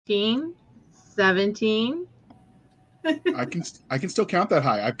16, 17. I can still count that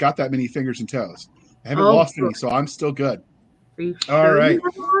high. I've got that many fingers and toes. I haven't Oh, lost any, good. so I'm still good. Are you All sure right. you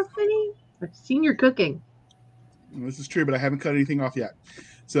haven't lost any? I've seen your cooking. This is true, but I haven't cut anything off yet.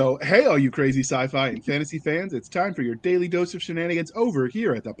 So, hey, all you crazy sci-fi and fantasy fans, it's time for your daily dose of shenanigans over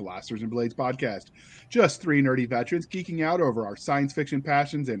here at the Blasters and Blades podcast. Just three nerdy veterans geeking out over our science fiction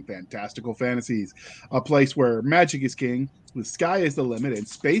passions and fantastical fantasies. A place where magic is king, the sky is the limit, and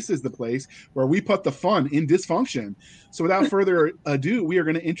space is the place where we put the fun in dysfunction. So, without further ado, we are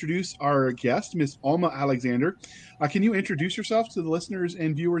going to introduce our guest, Miss Alma Alexander. Can you introduce yourself to the listeners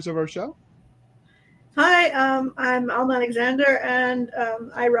and viewers of our show? Hi, I'm Alma Alexander, and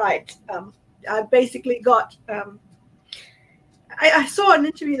I write. I basically got. I saw an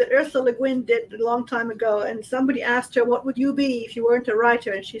interview that Ursula Le Guin did a long time ago, and somebody asked her, "What would you be if you weren't a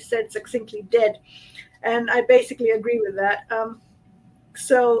writer?" And she said succinctly, "Dead." And I basically agree with that.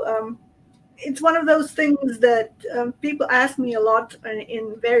 It's one of those things that people ask me a lot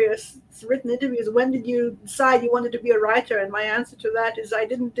in various written interviews. When did you decide you wanted to be a writer? And my answer to that is I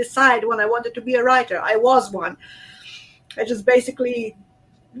didn't decide when I wanted to be a writer. I was one. I just basically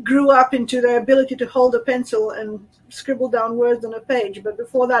grew up into the ability to hold a pencil and scribble down words on a page. But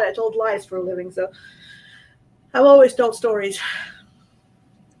before that, I told lies for a living. So I've always told stories.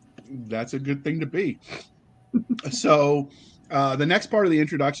 That's a good thing to be. So the next part of the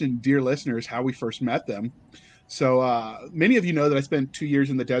introduction, dear listeners, how we first met them. So many of you know that I spent 2 years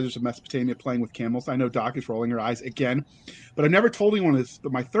in the deserts of Mesopotamia playing with camels. I know Doc is rolling her eyes again, but I've never told anyone this.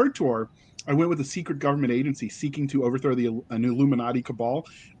 But my third tour, I went with a secret government agency seeking to overthrow an Illuminati cabal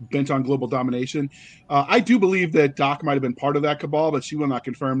bent on global domination. I do believe that Doc might have been part of that cabal, but she will not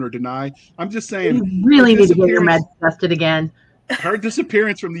confirm nor deny. I'm just saying. You really need to get your meds tested again. Her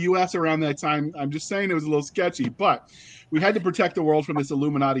disappearance from the U.S. around that time, I'm just saying it was a little sketchy, but we had to protect the world from this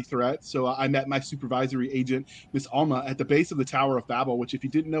Illuminati threat. So I met my supervisory agent, Miss Alma, at the base of the Tower of Babel, which, if you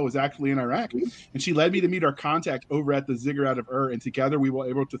didn't know, is actually in Iraq. And she led me to meet our contact over at the Ziggurat of Ur, and together we were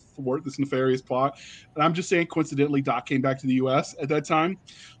able to thwart this nefarious plot. And I'm just saying, coincidentally, Doc came back to the U.S. at that time.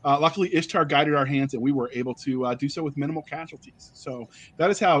 Luckily, Ishtar guided our hands, and we were able to do so with minimal casualties. So that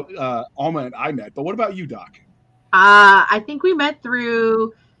is how Alma and I met. But what about you, Doc? I think we met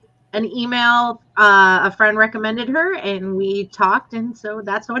through an email. A friend recommended her, and we talked, and so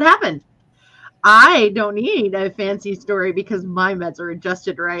that's what happened. I don't need a fancy story because my meds are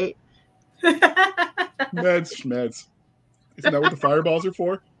adjusted right. Meds. Isn't that what the fireballs are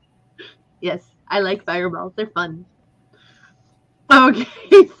for? Yes, I like fireballs. They're fun. Okay,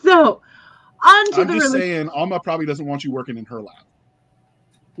 so on to I'm just saying, Alma probably doesn't want you working in her lab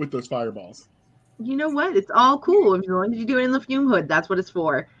with those fireballs. You know what? It's all cool as long as you do it in the fume hood. That's what it's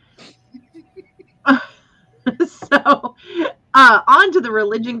for. So, on to the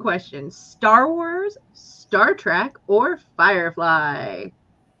religion question. Star Wars, Star Trek, or Firefly?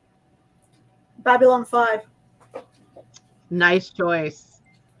 Babylon 5. Nice choice.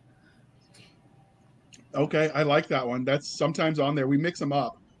 Okay, I like that one. That's sometimes on there. We mix them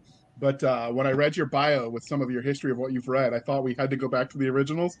up. But when I read your bio with some of your history of what you've read, I thought we had to go back to the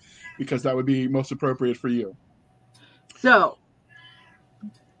originals because that would be most appropriate for you. So,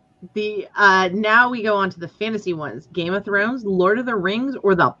 now we go on to the fantasy ones. Game of Thrones, Lord of the Rings,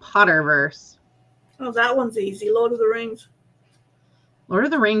 or the Potterverse? Oh, that one's easy. Lord of the Rings. Lord of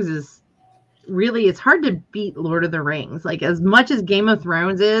the Rings is really, it's hard to beat Lord of the Rings. Like, as much as Game of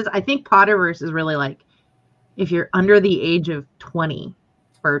Thrones is, I think Potterverse is really like, if you're under the age of 20,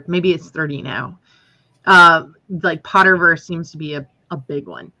 or maybe it's 30 now, like Potterverse seems to be a big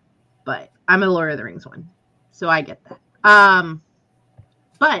one. But I'm a Lord of the Rings one, so I get that.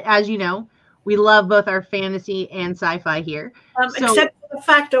 But as you know, we love both our fantasy and sci-fi here. Except for the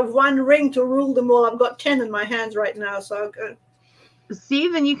fact of one ring to rule them all. I've got 10 in my hands right now, so I'll go. See,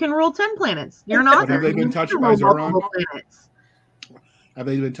 then you can rule 10 planets. You're not. Have they been touched by Sauron? Have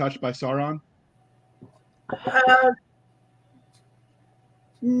they been touched by Sauron?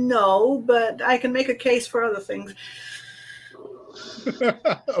 No, but I can make a case for other things.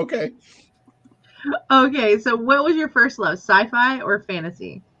 Okay. Okay, so what was your first love, sci-fi or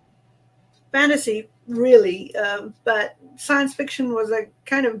fantasy? Fantasy, really, but science fiction was a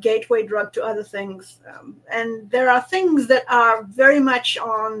kind of gateway drug to other things. And there are things that are very much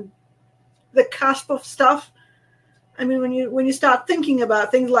on the cusp of stuff. I mean, when you start thinking about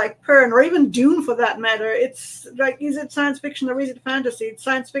things like Pern, or even Dune for that matter, it's like, is it science fiction or is it fantasy? It's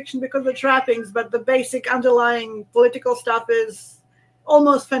science fiction because of the trappings, but the basic underlying political stuff is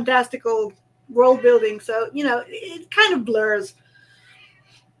almost fantastical world building. So, it kind of blurs.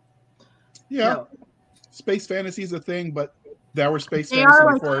 Yeah. Space fantasy is a thing, but That were space They fantasy are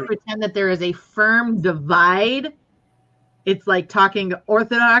like before. to pretend that there is a firm divide. It's like talking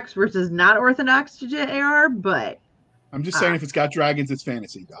orthodox versus not orthodox to JR, but I'm just saying if it's got dragons, it's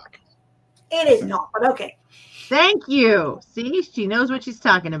fantasy, Doc. It is not, but okay. thank you. See, she knows what she's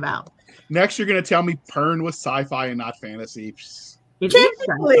talking about. Next, you're going to tell me Pern was sci-fi and not fantasy. It is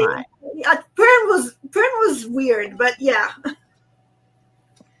Technically, sci-fi. Pern was weird, but yeah.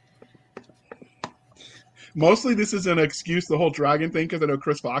 Mostly this is an excuse, the whole dragon thing, because I know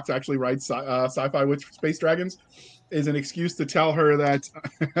Chris Fox actually writes sci-fi with space dragons, is an excuse to tell her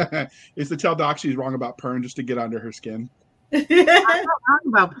that, is to tell Doc she's wrong about Pern just to get under her skin. I'm not wrong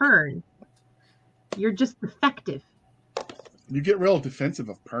about Pern. You're just defective. You get real defensive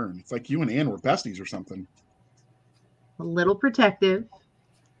of Pern. It's like you and Anne were besties or something. A little protective.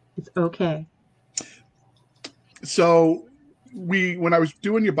 It's okay. So when I was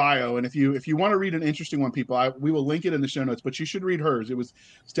doing your bio, and if you want to read an interesting one, people, we will link it in the show notes, but you should read hers.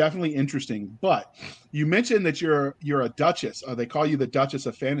 It's definitely interesting. But you mentioned that you're a Duchess. They call you the Duchess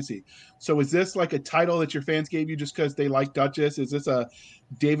of Fantasy. So is this like a title that your fans gave you just because they like Duchess? Is this a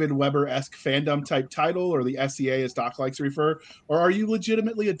David Weber-esque fandom type title, or the SCA as Doc likes to refer, or are you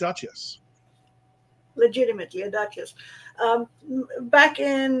legitimately a Duchess? Legitimately a Duchess. Back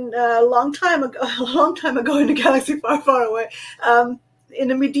in a long time ago in a galaxy far, far away, in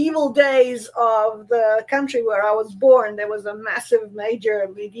the medieval days of the country where I was born, there was a massive major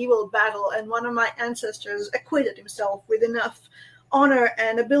medieval battle, and one of my ancestors acquitted himself with enough honor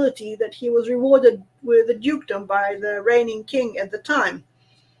and ability that he was rewarded with a dukedom by the reigning king at the time.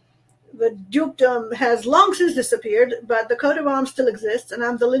 The dukedom has long since disappeared, but the coat of arms still exists, and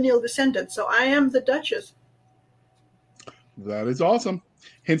I'm the lineal descendant, so I am the Duchess. That is awesome.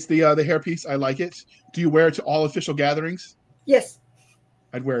 Hence the hairpiece. I like it. Do you wear it to all official gatherings? Yes.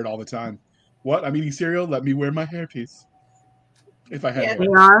 I'd wear it all the time. What? I'm eating cereal? Let me wear my hairpiece. If I had Yeah. hair. They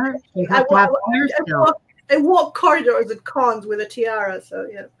are. They have to have hair still. I walk corridors at cons with a tiara, so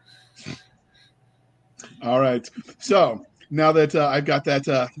yeah. All right. So now that I've got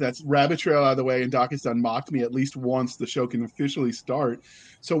that rabbit trail out of the way and Doc has done mocked me at least once, the show can officially start.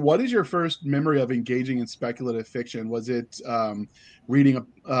 So what is your first memory of engaging in speculative fiction? Was it reading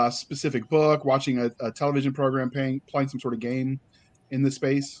a specific book, watching a television program, playing some sort of game in the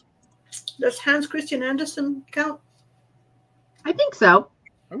space? Does Hans Christian Andersen count? I think so.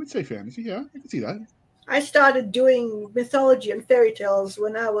 I would say fantasy. Yeah, I can see that. I started doing mythology and fairy tales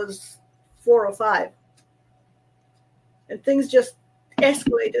when I was 4 or 5. And things just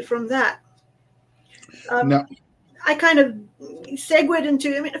escalated from that. No. I kind of segued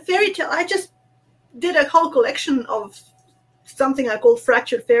into, a fairy tale. I just did a whole collection of something I called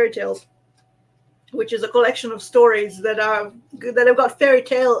Fractured Fairy Tales, which is a collection of stories that have got fairy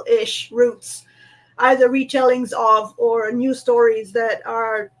tale-ish roots, either retellings of or new stories that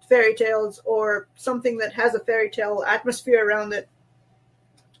are fairy tales or something that has a fairy tale atmosphere around it.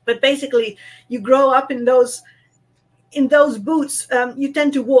 But basically, you grow up in those boots. You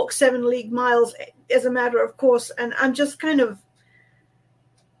tend to walk 7 league miles as a matter of course, and I'm just kind of,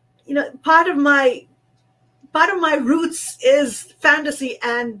 part of my roots is fantasy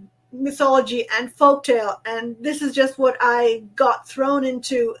and mythology and folktale, and this is just what I got thrown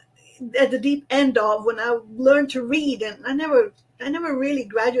into at the deep end of when I learned to read, and I never really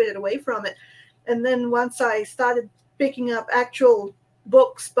graduated away from it. And then once I started picking up actual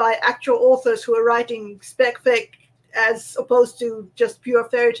books by actual authors who are writing spec fic as opposed to just pure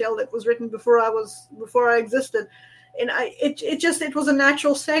fairy tale that was written before I existed, and it was a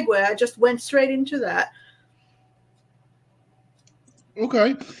natural segue. I just went straight into that.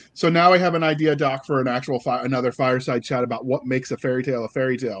 Okay, so now I have an idea, Doc, for an actual another fireside chat about what makes a fairy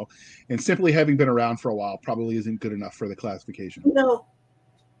tale, and simply having been around for a while probably isn't good enough for the classification. No.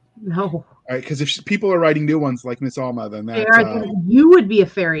 All right, because if people are writing new ones like Miss Alma, then you would be a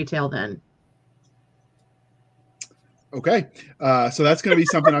fairy tale then. Okay, so that's going to be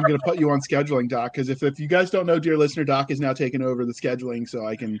something I'm going to put you on scheduling, Doc, because if you guys don't know, dear listener, Doc is now taking over the scheduling, so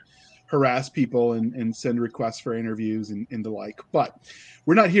I can harass people and send requests for interviews and the like. But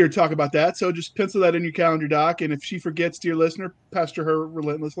we're not here to talk about that, so just pencil that in your calendar, Doc, and if she forgets, dear listener, pester her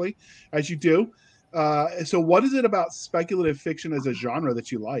relentlessly, as you do. So what is it about speculative fiction as a genre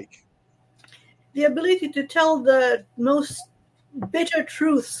that you like? The ability to tell the most bitter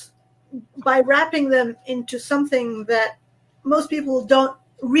truths by wrapping them into something that most people don't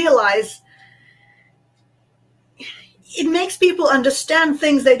realize. It makes people understand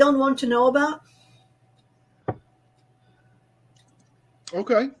things they don't want to know about.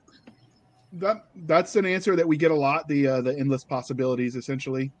 Okay. That's an answer that we get a lot, the endless possibilities,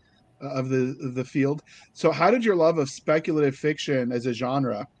 essentially. of the field. So how did your love of speculative fiction as a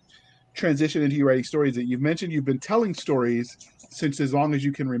genre transition into you writing stories? That you've mentioned you've been telling stories since as long as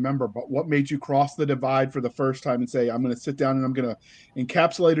you can remember, but what made you cross the divide for the first time and say, I'm going to sit down and I'm going to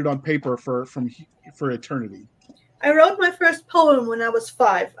encapsulate it on paper for eternity? I wrote my first poem when I was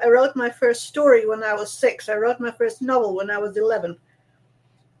 5. I wrote my first story when I was 6. I wrote my first novel when I was 11.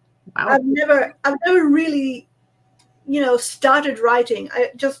 Wow. I've never really, started writing.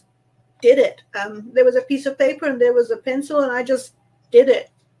 I just did it. There was a piece of paper and there was a pencil and I just did it.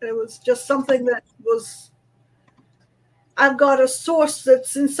 It was just something that was, I've got a source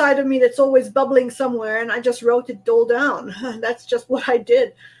that's inside of me that's always bubbling somewhere, and I just wrote it all down. That's just what I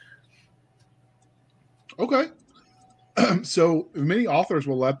did. Okay. So many authors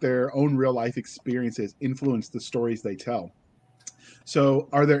will let their own real life experiences influence the stories they tell. So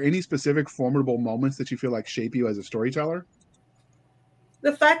are there any specific formidable moments that you feel like shape you as a storyteller?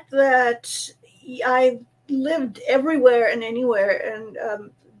 The fact that I lived everywhere and anywhere,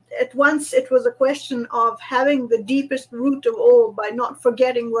 and at once it was a question of having the deepest root of all by not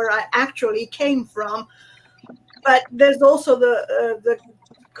forgetting where I actually came from. But there's also the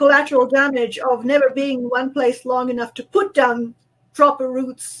collateral damage of never being one place long enough to put down proper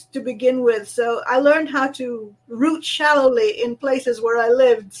roots to begin with. So I learned how to root shallowly in places where I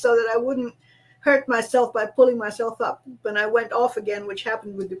lived so that I wouldn't hurt myself by pulling myself up when I went off again, which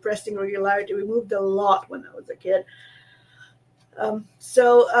happened with depressing regularity. We moved a lot when I was a kid.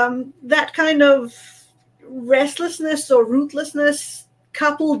 So that kind of restlessness or rootlessness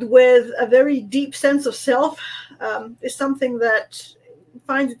coupled with a very deep sense of self is something that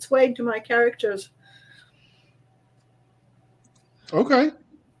finds its way into my characters. Okay.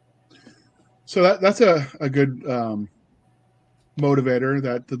 So that's a good motivator,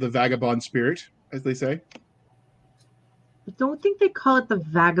 that the vagabond spirit, as they say. I don't think they call it the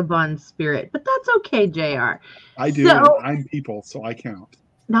vagabond spirit, but that's okay, JR. I do. So, I'm people, so I count.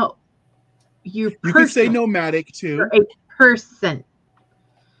 No, you could say nomadic too. You're a person.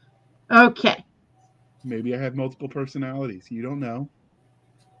 Okay. Maybe I have multiple personalities. You don't know.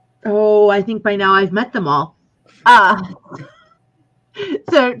 Oh, I think by now I've met them all.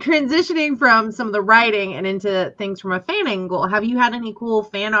 So transitioning from some of the writing and into things from a fan angle, have you had any cool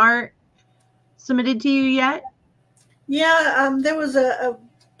fan art submitted to you yet? Yeah, there was a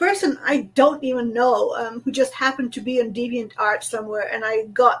person I don't even know who just happened to be on DeviantArt somewhere, and I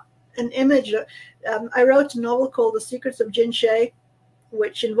got an image. I wrote a novel called The Secrets of Jin Shay,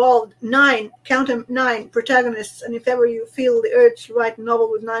 which involved 9 protagonists, and if ever you feel the urge to write a novel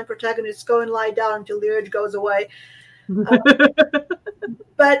with 9 protagonists, go and lie down until the urge goes away.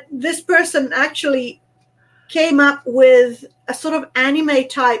 But this person actually came up with a sort of anime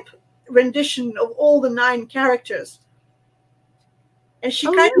type rendition of all the 9 characters. And she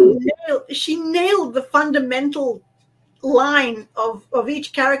nailed the fundamental line of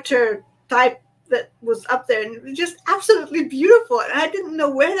each character type that was up there, and it was just absolutely beautiful. And I didn't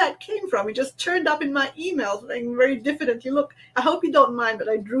know where that came from. It just turned up in my email saying very diffidently, "Look, I hope you don't mind, but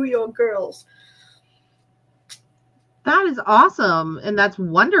I drew your girls." That is awesome, and that's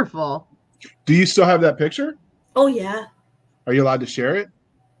wonderful. Do you still have that picture? Oh yeah. Are you allowed to share it?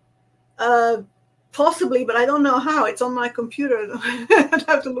 Possibly, but I don't know how. It's on my computer. I'd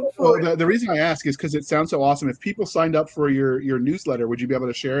have to look for it. The reason I ask is because it sounds so awesome. If people signed up for your newsletter, would you be able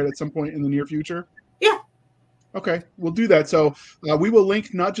to share it at some point in the near future? Yeah. Okay, we'll do that. So we will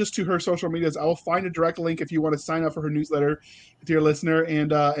link not just to her social medias. I will find a direct link if you want to sign up for her newsletter, dear listener,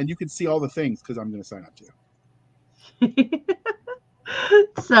 and you can see all the things because I'm going to sign up too.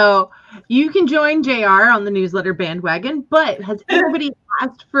 So you can join JR on the newsletter bandwagon, but has anybody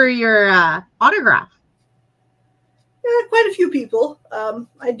asked for your autograph? Yeah, quite a few people.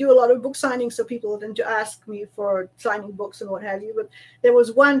 I do a lot of book signings, so people tend to ask me for signing books and what have you. But there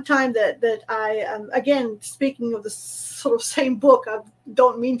was one time that I, again, speaking of the sort of same book, I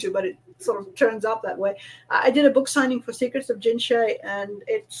don't mean to, but it sort of turns out that way. I did a book signing for Secrets of Jin Shay, and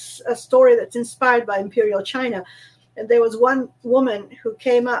it's a story that's inspired by Imperial China. And there was one woman who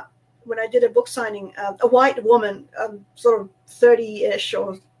came up when I did a book signing, a white woman, sort of 30-ish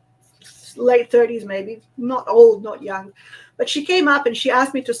or late 30s maybe, not old, not young. But she came up and she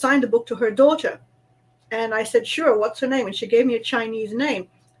asked me to sign the book to her daughter. And I said, sure, what's her name? And she gave me a Chinese name.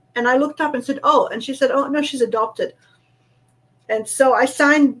 And I looked up and said, oh, and she said, oh, no, she's adopted. And so I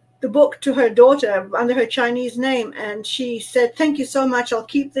signed the book to her daughter under her Chinese name, and she said, thank you so much, I'll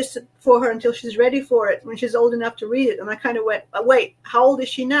keep this for her until she's ready for it, when she's old enough to read it. And I kind of went, wait, how old is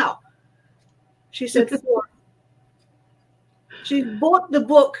she now? She said 4. She bought the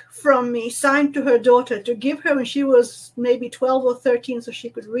book from me, signed to her daughter, to give her when she was maybe 12 or 13 so she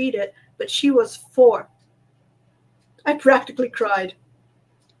could read it, but she was 4. I practically cried.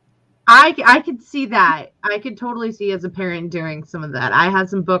 I could see that. I could totally see as a parent doing some of that. I have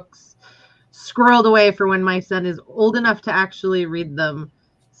some books squirreled away for when my son is old enough to actually read them.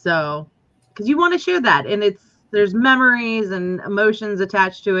 So, because you want to share that, and there's memories and emotions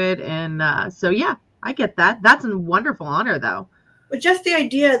attached to it, and so yeah, I get that. That's a wonderful honor, though. But just the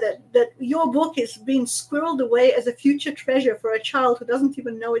idea that your book is being squirreled away as a future treasure for a child who doesn't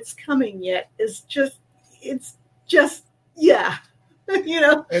even know it's coming yet is just, yeah.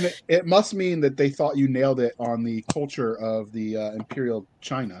 And it must mean that they thought you nailed it on the culture of the Imperial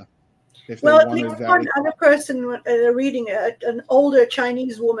China. Well, at least one other person reading an older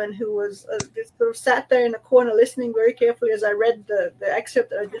Chinese woman who was just sort of sat there in a corner listening very carefully as I read the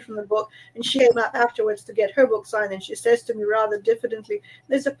excerpt that I did from the book, and she came out afterwards to get her book signed, and she says to me rather diffidently,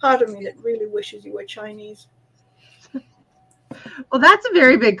 "There's a part of me that really wishes you were Chinese." Well, that's a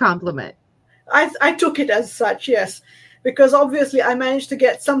very big compliment. I took it as such, yes, because obviously I managed to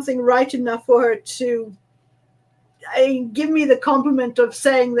get something right enough for her to give me the compliment of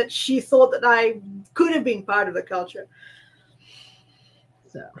saying that she thought that I could have been part of the culture.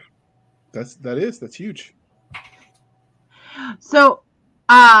 So that's huge. So,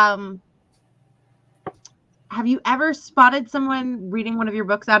 have you ever spotted someone reading one of your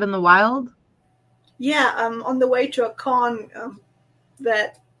books out in the wild? Yeah, on the way to a con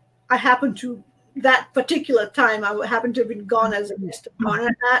that I happened to, that particular time, I happened to have been gone as a guest of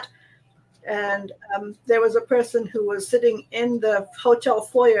honor at. And there was a person who was sitting in the hotel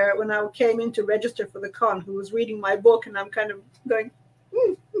foyer when I came in to register for the con who was reading my book, and I'm kind of going,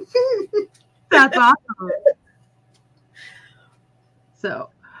 That's awesome.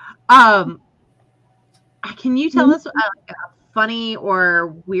 So, can you tell us a funny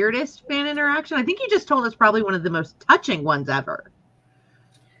or weirdest fan interaction? I think you just told us probably one of the most touching ones ever.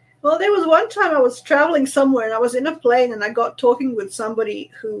 Well, there was one time I was traveling somewhere and I was in a plane and I got talking with somebody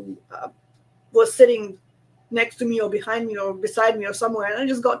who was sitting next to me or behind me or beside me or somewhere. And I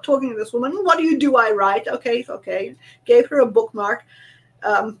just got talking to this woman. What do? I write? Okay. Gave her a bookmark.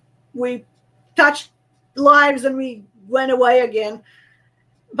 We touched lives and we went away again.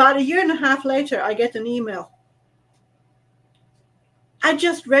 About a year and a half later, I get an email. I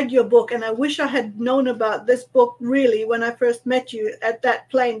just read your book and I wish I had known about this book really when I first met you at that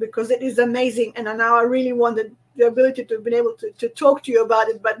plane, because it is amazing. And now I really wanted the ability to have been able to talk to you about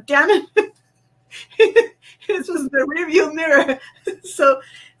it, but damn it. This was the rearview mirror.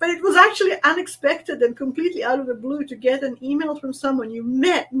 But it was actually unexpected and completely out of the blue to get an email from someone you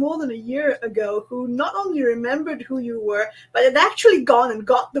met more than a year ago who not only remembered who you were, but had actually gone and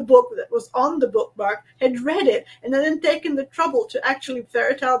got the book that was on the bookmark, had read it, and then taken the trouble to actually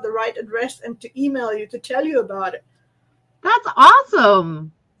ferret out the right address and to email you to tell you about it. That's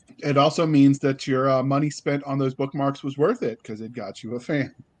awesome. It also means that your money spent on those bookmarks was worth it because it got you a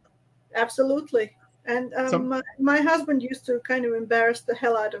fan. Absolutely. And my husband used to kind of embarrass the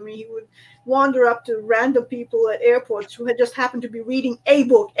hell out of me. He would wander up to random people at airports who had just happened to be reading a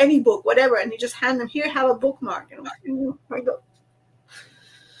book, any book, whatever, and he just hand them, here, have a bookmark. And I go.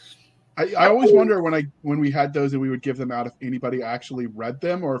 I always wonder when we had those and we would give them out if anybody actually read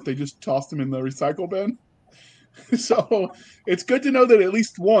them or if they just tossed them in the recycle bin. So it's good to know that at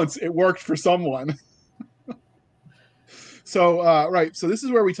least once it worked for someone. So, right. So this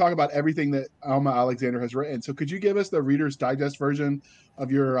is where we talk about everything that Alma Alexander has written. So could you give us the Reader's Digest version of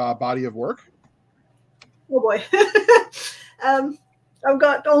your body of work? Oh, boy. I've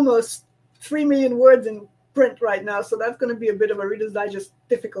got almost 3 million words in print right now, so that's going to be a bit of a Reader's Digest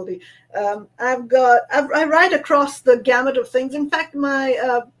difficulty. I write across the gamut of things. In fact,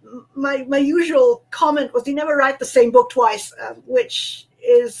 my usual comment was you never write the same book twice, which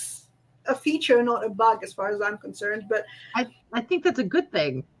is a feature, not a bug as far as I'm concerned, but I think that's a good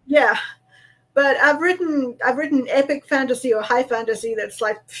thing. Yeah. But I've written epic fantasy or high fantasy that's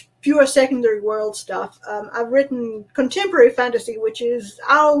like pure secondary world stuff. I've written contemporary fantasy, which is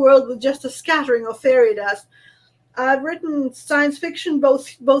our world with just a scattering of fairy dust. I've written science fiction,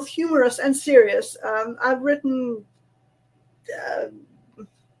 both humorous and serious. I've written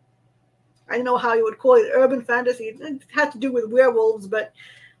I don't know how you would call it, urban fantasy. It had to do with werewolves, but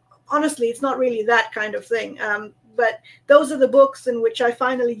honestly, it's not really that kind of thing. But those are the books in which I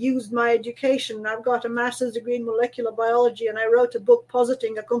finally used my education. I've got a master's degree in molecular biology, and I wrote a book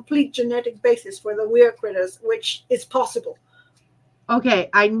positing a complete genetic basis for the weir critters, which is possible. Okay,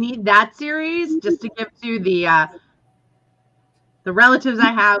 I need that series just to give to the relatives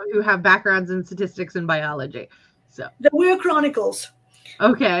I have who have backgrounds in statistics and biology. So The Weir Chronicles.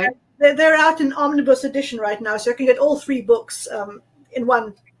 okay. They're out in omnibus edition right now, so you can get all 3 books in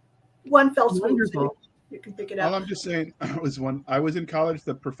one fell swoop. Wonderful. So you can pick it All up. I'm just saying was when I was in college,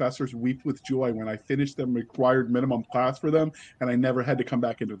 the professors wept with joy when I finished the required minimum class for them, and I never had to come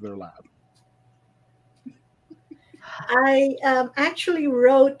back into their lab. I actually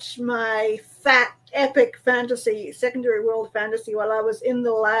wrote my epic fantasy, secondary world fantasy, while I was in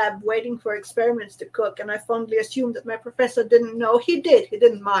the lab waiting for experiments to cook, and I fondly assumed that my professor didn't know. He did. He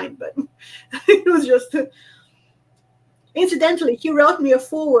didn't mind, but it was just... Incidentally, he wrote me a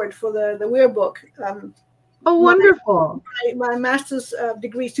foreword for the Weir book. Oh, wonderful. My master's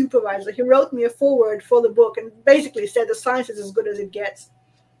degree supervisor, he wrote me a foreword for the book and basically said the science is as good as it gets.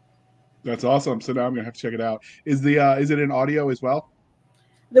 That's awesome. So now I'm gonna have to check it out. Is it in audio as well?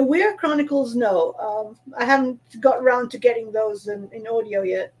 The Weir Chronicles, no. I haven't got around to getting those in audio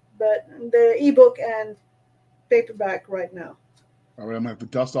yet, but the ebook and paperback right now. All right, I'm gonna have to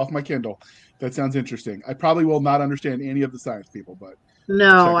dust off my Kindle. That sounds interesting. I probably will not understand any of the science people, but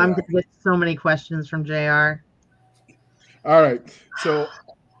No, I'm going to get so many questions from JR. all right. So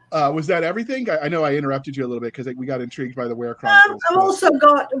was that everything? I know I interrupted you a little bit because we got intrigued by the Weir Chronicles. I've also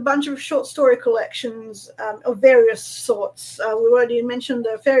got a bunch of short story collections of various sorts. We already mentioned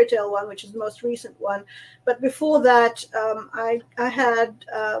the fairy tale one, which is the most recent one. But before that, I had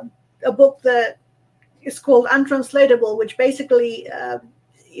a book that is called Untranslatable, which basically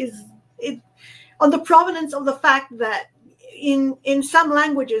is on the provenance of the fact that in some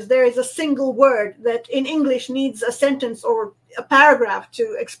languages there is a single word that in English needs a sentence or a paragraph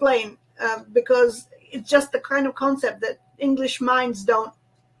to explain, because it's just the kind of concept that English minds don't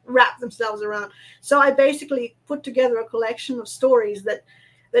wrap themselves around. So I basically put together a collection of stories that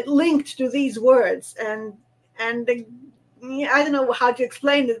linked to these words, and I don't know how to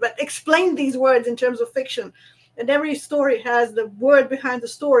explain this, but explain these words in terms of fiction. And every story has the word behind the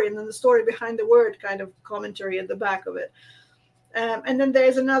story and then the story behind the word kind of commentary at the back of it. And then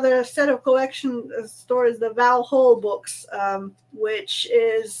there's another set of collection stories, the Val Hall books, which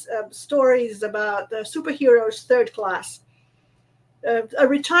is stories about the superheroes third class, a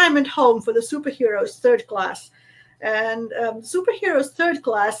retirement home for the superheroes third class. And superheroes third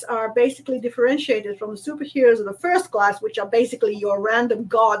class are basically differentiated from the superheroes of the first class, which are basically your random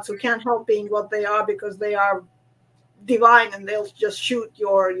gods who can't help being what they are because they are divine and they'll just shoot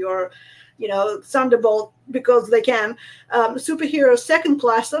your thunderbolt because they can. Superheroes second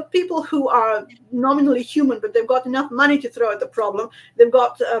class are people who are nominally human, but they've got enough money to throw at the problem. They've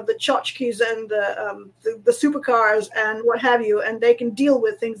got the tchotchkes and the supercars and what have you, and they can deal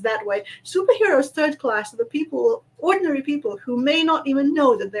with things that way. Superheroes third class are the people, ordinary people, who may not even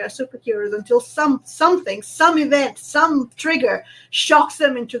know that they are superheroes until some event, some trigger shocks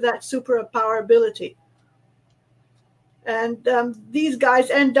them into that superpower ability. And these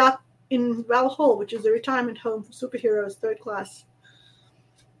guys end up in Val Hall, which is a retirement home for superheroes third class.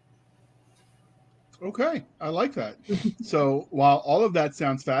 Okay, I like that. So while all of that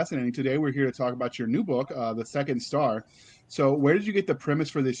sounds fascinating, today we're here to talk about your new book, The Second Star. So where did you get the premise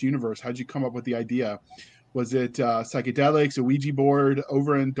for this universe? How did you come up with the idea? Was it psychedelics, a Ouija board,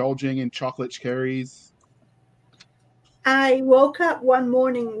 overindulging in chocolate cherries? I woke up one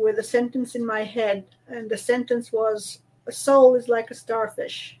morning with a sentence in my head, and the sentence was, "A soul is like a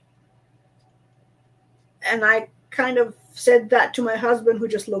starfish." And I kind of said that to my husband, who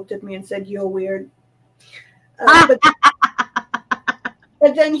just looked at me and said, "You're weird." But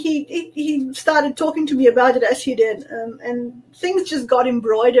then he started talking to me about it as he did, and things just got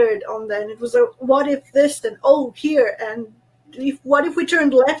embroidered on that. And it was a what if this, and oh here, and what if we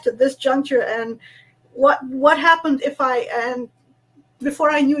turned left at this juncture, and what happened if and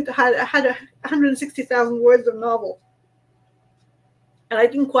before I knew it, I had 160,000 words of novel. And I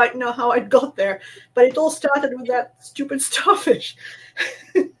didn't quite know how I'd got there, but it all started with that stupid starfish.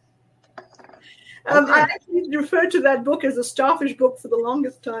 I actually referred to that book as a starfish book for the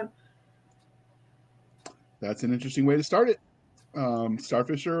longest time. That's an interesting way to start it.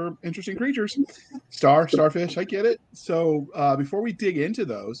 Starfish are interesting creatures. Starfish, I get it. So before we dig into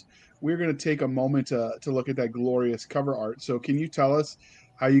those, we're going to take a moment to look at that glorious cover art. So can you tell us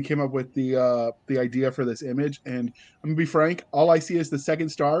how you came up with the idea for this image? And I'm gonna be frank, all I see is the second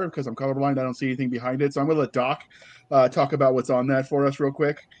star because I'm colorblind. I don't see anything behind it. So I'm gonna let Doc talk about what's on that for us real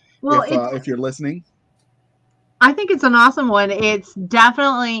quick. Well, if you're listening. I think it's an awesome one. It's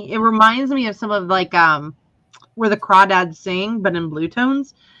definitely, it reminds me of some of like where the crawdads sing, but in blue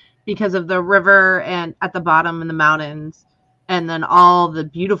tones because of the river and at the bottom in the mountains, and then all the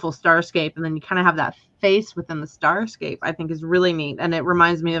beautiful starscape, and then you kind of have that face within the starscape. I think is really neat, and it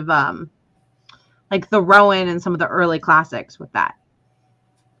reminds me of like the Rowan and some of the early classics with that?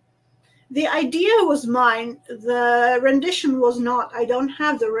 The idea was mine. The rendition was not. I don't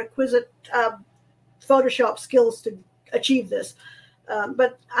have the requisite Photoshop skills to achieve this.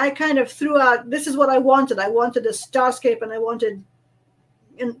 But I kind of threw out, this is what I wanted. I wanted a starscape, and I wanted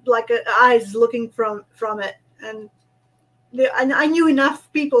eyes looking from it. And I knew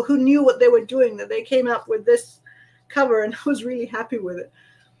enough people who knew what they were doing that they came up with this cover, and I was really happy with it.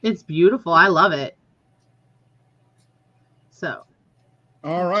 It's beautiful. I love it. So.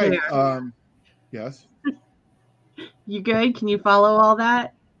 All right. Yes. You good? Can you follow all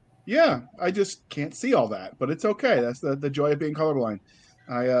that? Yeah, I just can't see all that, but it's okay. That's the joy of being colorblind.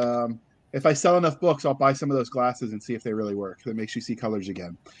 If I sell enough books, I'll buy some of those glasses and see if they really work. That makes you see colors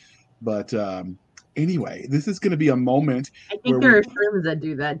again. But anyway, this is going to be a moment. I think there are shrooms that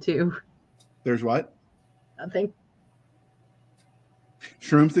do that too. There's what? I think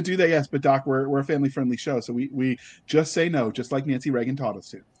shrooms that do that, yes. But Doc, we're a family-friendly show, so we just say no, just like Nancy Reagan taught us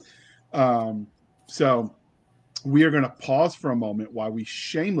to. So we are going to pause for a moment while we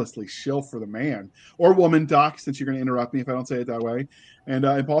shamelessly shill for the man or woman, Doc, since you're going to interrupt me if I don't say it that way, and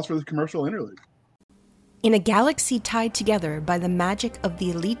pause for the commercial interlude. In a galaxy tied together by the magic of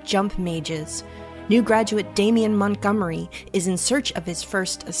the elite jump mages, new graduate Damian Montgomery is in search of his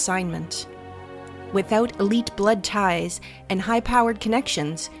first assignment. Without elite blood ties and high-powered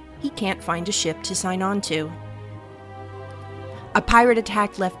connections, he can't find a ship to sign on to. A pirate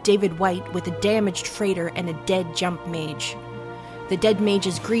attack left David White with a damaged freighter and a dead jump mage. The dead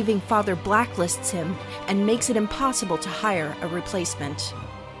mage's grieving father blacklists him and makes it impossible to hire a replacement.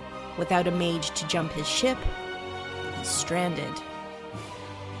 Without a mage to jump his ship, he's stranded.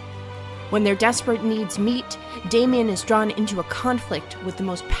 When their desperate needs meet, Damian is drawn into a conflict with the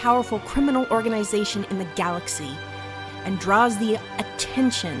most powerful criminal organization in the galaxy and draws the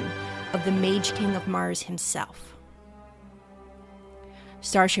attention of the Mage King of Mars himself.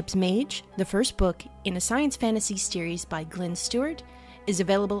 Starship's Mage, the first book in a science fantasy series by Glenn Stewart, is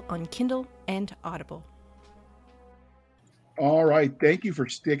available on Kindle and Audible. All right. Thank you for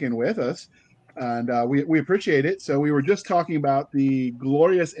sticking with us. And we appreciate it. So we were just talking about the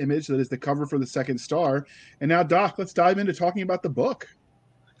glorious image that is the cover for the second star. And now, Doc, let's dive into talking about the book.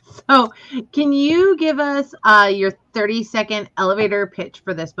 So can you give us your 30-second elevator pitch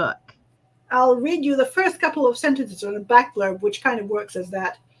for this book? I'll read you the first couple of sentences on the back blurb, which kind of works as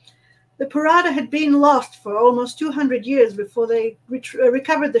that. The Parada had been lost for almost 200 years before they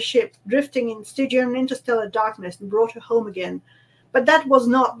recovered the ship, drifting in Stygian interstellar darkness, and brought her home again. But that was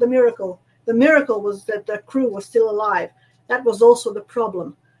not the miracle. The miracle was that the crew was still alive. That was also the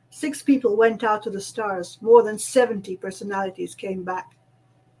problem. 6 people went out to the stars. More than 70 personalities came back.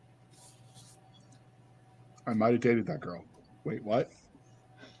 I might have dated that girl. Wait, what?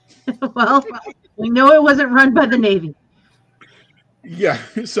 Well, we know it wasn't run by the Navy. Yeah,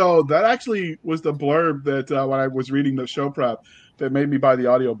 so that actually was the blurb that when I was reading the show prep that made me buy the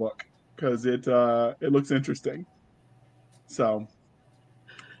audiobook because it looks interesting. So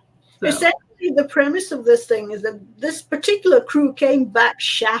essentially, the premise of this thing is that this particular crew came back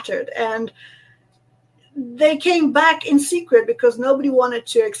shattered, and they came back in secret because nobody wanted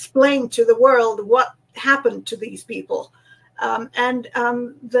to explain to the world what happened to these people.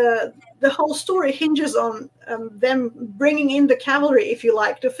 The whole story hinges on them bringing in the cavalry, if you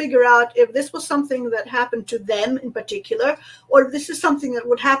like, to figure out if this was something that happened to them in particular, or if this is something that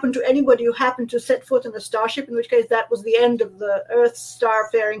would happen to anybody who happened to set foot in a starship, in which case that was the end of the Earth's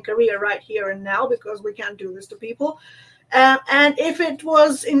starfaring career right here and now, because we can't do this to people. And if it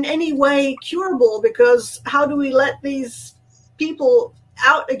was in any way curable, because how do we let these people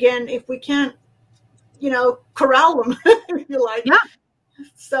out again if we can't, corral them, if you like. Yeah.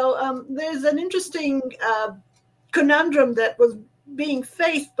 So there's an interesting conundrum that was being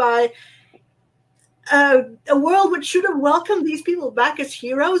faced by a world which should have welcomed these people back as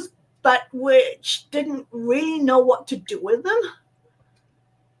heroes, but which didn't really know what to do with them.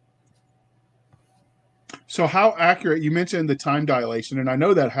 So how accurate, you mentioned the time dilation, and I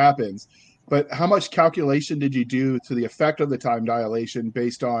know that happens, but how much calculation did you do to the effect of the time dilation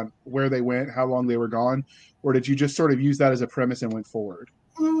based on where they went, how long they were gone? Or did you just sort of use that as a premise and went forward?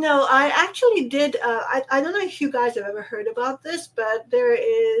 No, I actually did. I don't know if you guys have ever heard about this, but there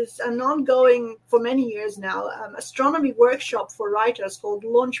is an ongoing, for many years now, astronomy workshop for writers called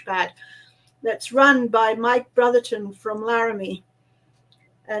Launchpad that's run by Mike Brotherton from Laramie.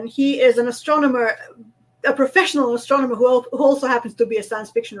 And he is an astronomer, a professional astronomer who also happens to be a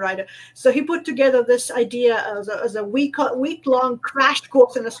science fiction writer. So he put together this idea as a week-long crash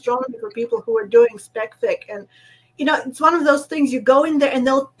course in astronomy for people who are doing spec fic. And, it's one of those things, you go in there and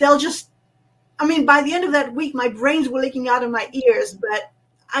they'll just I mean, by the end of that week, my brains were leaking out of my ears, but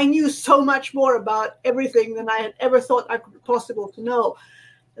I knew so much more about everything than I had ever thought I could be possible to know.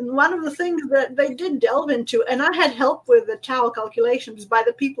 And one of the things that they did delve into, and I had help with the tau calculations by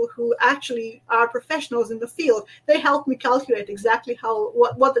the people who actually are professionals in the field. They helped me calculate exactly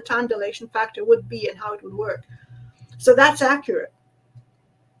what the time dilation factor would be and how it would work. So that's accurate.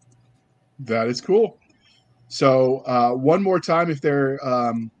 That is cool. So one more time, if they're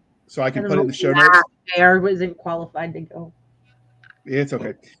so I can put it in the show notes. JR wasn't qualified to go. It's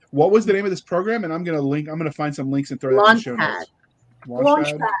okay. What was the name of this program? And I'm going to find some links and throw that in the show notes.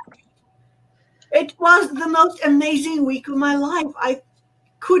 Launchpad. It was the most amazing week of my life. I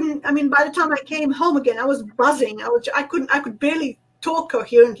mean, by the time I came home again, I was buzzing. I could barely talk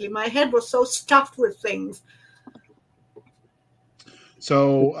coherently. My head was so stuffed with things.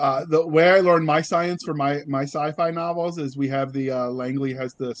 So the way I learned my science for my sci-fi novels is we have the Langley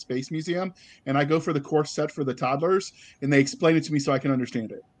has the Space Museum, and I go for the course set for the toddlers, and they explain it to me so I can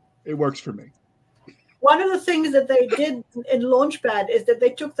understand it. It works for me. One of the things that they did in Launchpad is that they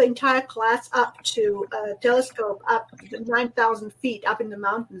took the entire class up to a telescope up to 9,000 feet up in the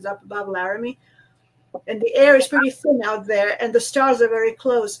mountains up above Laramie. And the air is pretty thin out there, and the stars are very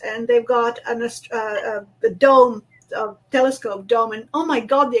close. And they've got the dome, telescope dome. And oh my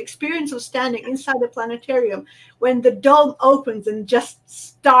God, the experience of standing inside the planetarium when the dome opens and just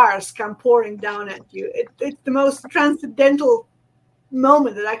stars come pouring down at you. It's the most transcendental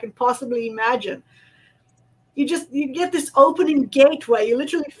moment that I can possibly imagine. You get this opening gateway. You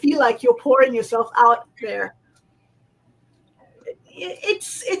literally feel like you're pouring yourself out there.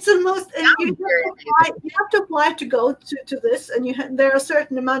 It's the most. You have to apply to go to this, and there are a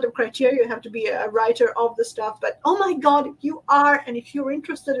certain amount of criteria. You have to be a writer of the stuff. But oh my God, if you are, and if you're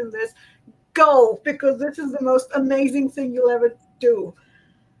interested in this, go, because this is the most amazing thing you'll ever do.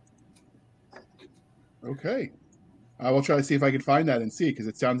 Okay, I will try to see if I can find that and see, because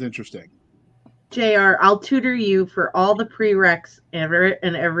it sounds interesting. JR, I'll tutor you for all the prereqs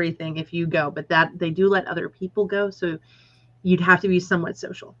and everything if you go, but that they do let other people go, so you'd have to be somewhat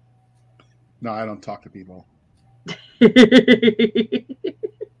social. No, I don't talk to people.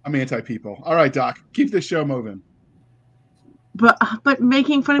 I'm anti-people. All right, Doc, keep this show moving. But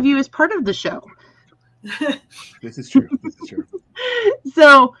making fun of you is part of the show. This is true. This is true.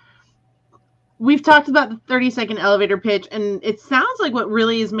 So we've talked about the 30-second elevator pitch, and it sounds like what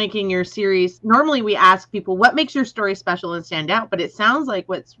really is making your series. Normally we ask people, what makes your story special and stand out? But it sounds like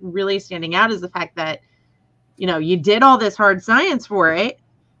what's really standing out is the fact that, you did all this hard science for it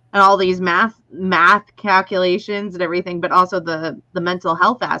and all these math calculations and everything, but also the mental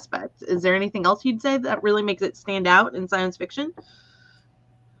health aspect. Is there anything else you'd say that really makes it stand out in science fiction?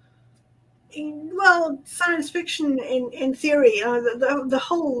 Well, science fiction in theory, the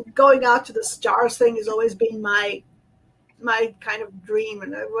whole going out to the stars thing has always been my kind of dream.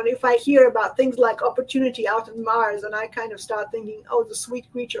 And if I hear about things like Opportunity out on Mars, and I kind of start thinking, oh, the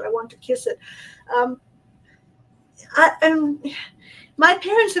sweet creature, I want to kiss it. And my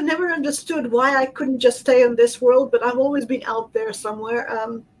parents have never understood why I couldn't just stay in this world, but I've always been out there somewhere.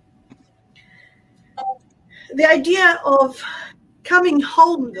 The idea of coming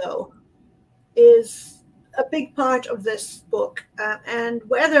home, though, is a big part of this book, and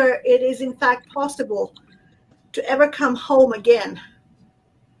whether it is in fact possible to ever come home again,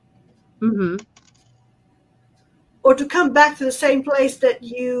 or to come back to the same place that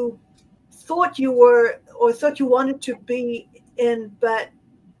you thought you were or thought you wanted to be in, but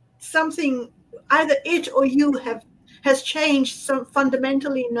something, either it or you has changed some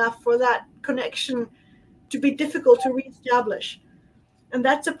fundamentally enough for that connection to be difficult to reestablish. And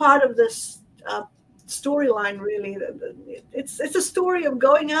that's a part of this storyline, really. It's a story of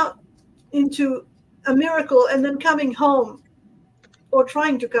going out into a miracle and then coming home, or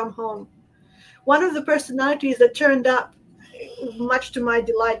trying to come home. One of the personalities that turned up, much to my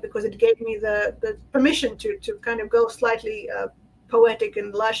delight, because it gave me the permission to kind of go slightly poetic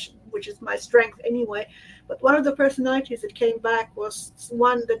and lush, which is my strength anyway. But one of the personalities that came back was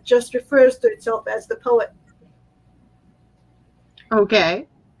one that just refers to itself as the poet. Okay.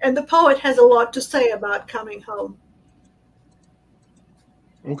 And the poet has a lot to say about coming home.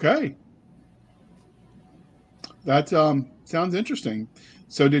 Okay. That sounds interesting.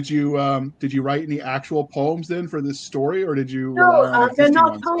 So did you write any actual poems then for this story, or did you? No, they're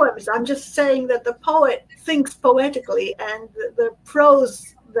not poems. I'm just saying that the poet thinks poetically, and the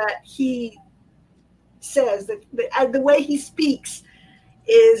prose that he says, the way he speaks,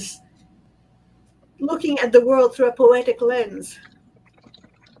 is looking at the world through a poetic lens.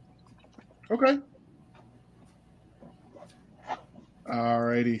 Okay. All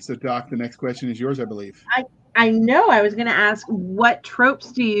righty. So, Doc, the next question is yours, I believe. I know I was going to ask, what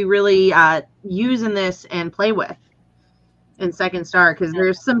tropes do you really use in this and play with in Second Star? Because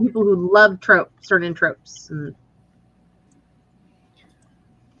there's some people who love certain tropes.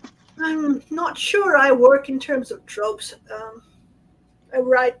 I'm not sure I work in terms of tropes. I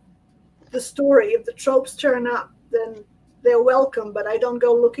write the story. If the tropes turn up, then they're welcome, but I don't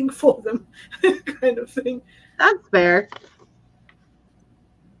go looking for them, kind of thing. That's fair.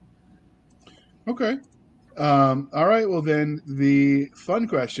 Okay. All right. Well, then the fun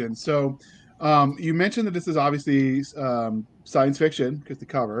question. So, you mentioned that this is obviously science fiction because the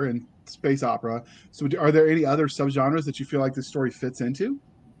cover and space opera. So, are there any other subgenres that you feel like this story fits into?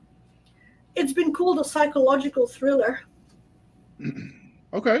 It's been called a psychological thriller.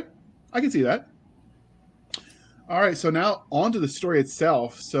 Okay, I can see that. All right. So now on to the story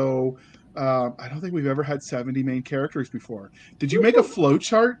itself. So, I don't think we've ever had 70 main characters before. Did you make a flow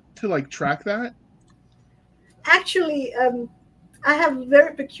chart to like track that? Actually, I have a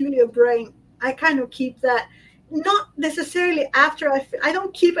very peculiar brain. I kind of keep that, not necessarily after I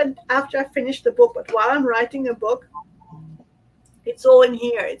don't keep it after I finish the book, but while I'm writing a book, it's all in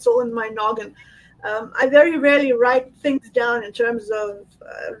here. It's all in my noggin. I very rarely write things down in terms of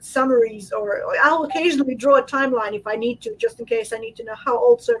summaries, or I'll occasionally draw a timeline if I need to, just in case I need to know how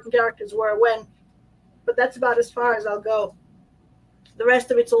old certain characters were when. But that's about as far as I'll go. The rest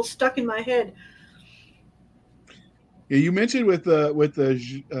of it's all stuck in my head. Yeah, you mentioned with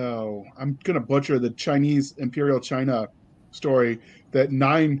the I'm gonna butcher the Chinese Imperial China story that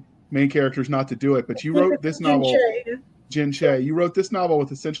 9 main characters not to do it, but you wrote this novel, Jin Che. You wrote this novel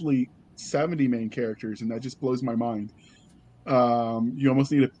with essentially 70 main characters, and that just blows my mind. You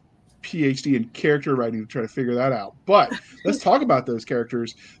almost need a PhD in character writing to try to figure that out. But let's talk about those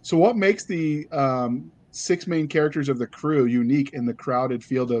characters. So, what makes the 6 main characters of the crew unique in the crowded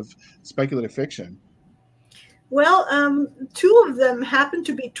field of speculative fiction? Well, 2 of them happen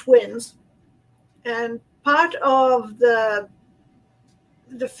to be twins, and part of the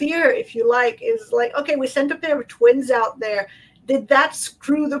fear, if you like, is like, okay, we sent a pair of twins out there. Did that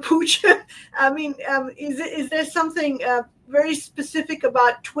screw the pooch? I mean, is there something very specific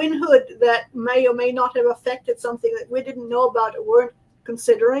about twinhood that may or may not have affected something that we didn't know about or weren't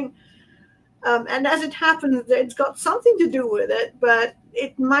considering? And as it happens, it's got something to do with it, but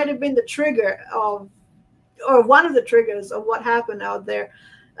it might have been the trigger of, or one of the triggers of what happened out there,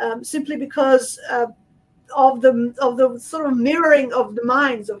 simply because of the sort of mirroring of the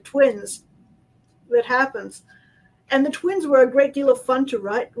minds of twins that happens. And the twins were a great deal of fun to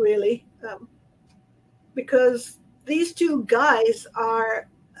write, really, because these 2 guys are,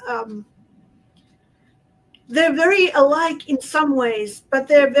 they're very alike in some ways, but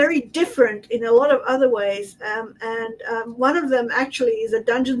they're very different in a lot of other ways. And one of them actually is a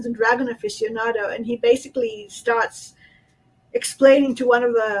Dungeons and Dragons aficionado, and he basically starts explaining to one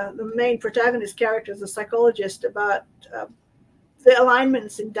of the main protagonist characters, the psychologist, about the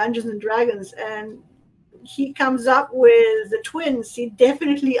alignments in Dungeons and Dragons. And he comes up with the twins. He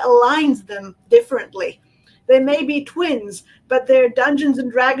definitely aligns them differently. They may be twins, but their Dungeons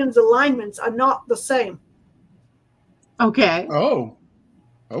and Dragons alignments are not the same. Okay. Oh,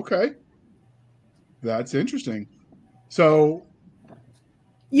 okay. That's interesting. So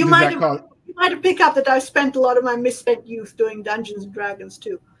you might have picked up that I spent a lot of my misspent youth doing Dungeons and Dragons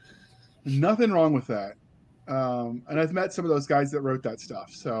too. Nothing wrong with that. And I've met some of those guys that wrote that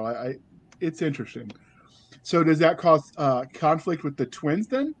stuff. So it's interesting. So does that cause conflict with the twins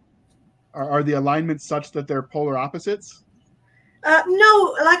then? Are the alignments such that they're polar opposites?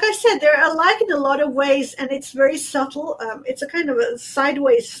 No, like I said, they're alike in a lot of ways, and it's very subtle. It's a kind of a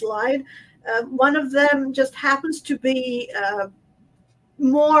sideways slide. One of them just happens to be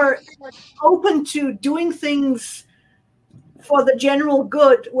more open to doing things for the general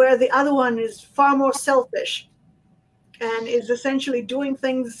good, where the other one is far more selfish and is essentially doing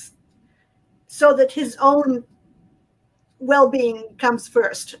things so that his own well-being comes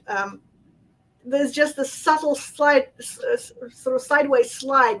first. There's just a subtle slide, sort of sideways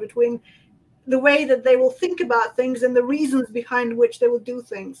slide between the way that they will think about things and the reasons behind which they will do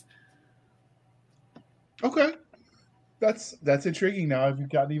things. Okay. That's intriguing. Now I've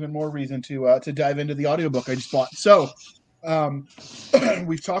gotten even more reason to dive into the audiobook I just bought. So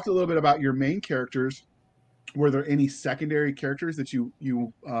we've talked a little bit about your main characters. Were there any secondary characters that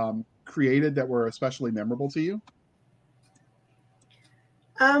you created that were especially memorable to you?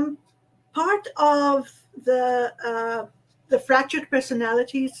 Part of the fractured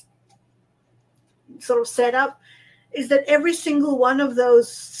personalities sort of setup is that every single one of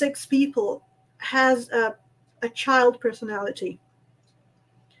those 6 people has a child personality.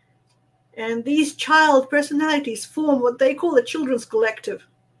 And these child personalities form what they call a children's collective.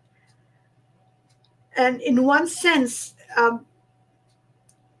 And in one sense,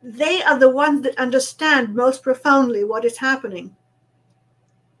 they are the ones that understand most profoundly what is happening.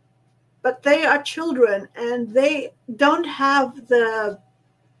 But they are children, and they don't have the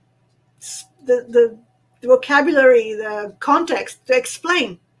vocabulary, the context to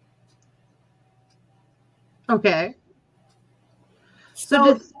explain. Okay.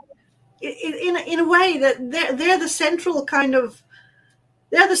 So in a way that they're the central kind of,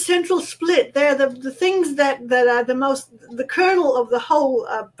 they're the central split. They're the things that are the kernel of the whole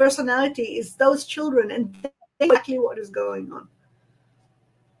personality is those children, and they know exactly what is going on.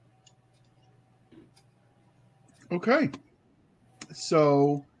 Okay.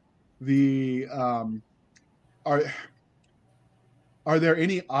 So the are there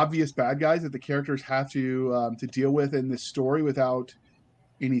any obvious bad guys that the characters have to deal with in this story without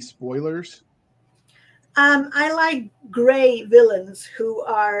any spoilers? I like gray villains who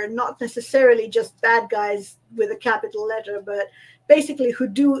are not necessarily just bad guys with a capital letter, but basically who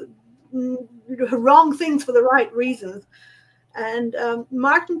do wrong things for the right reasons. And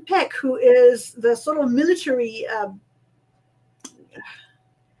Martin Peck, who is the sort of military,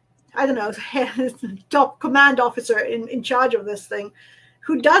 top command officer in charge of this thing,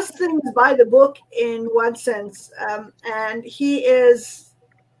 who does things by the book in one sense. And he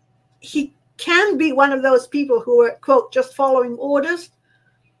can be one of those people who are, quote, just following orders,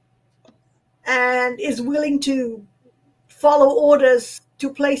 and is willing to follow orders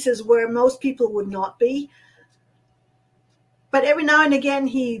to places where most people would not be. But every now and again,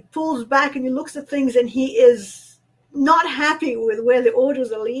 he pulls back and he looks at things, and he is not happy with where the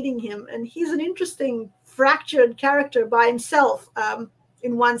orders are leading him. And he's an interesting, fractured character by himself,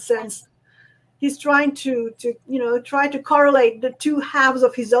 in one sense. He's trying to correlate the two halves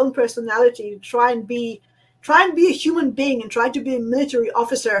of his own personality, to try and be a human being and try to be a military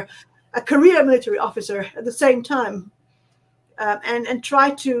officer, a career military officer at the same time, and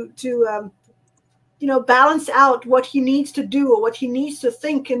try to balance out what he needs to do or what he needs to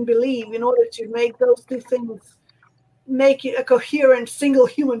think and believe in order to make those two things make it a coherent single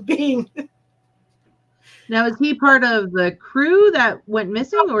human being. Now, is he part of the crew that went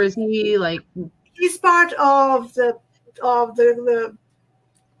missing, or is he like? He's part of the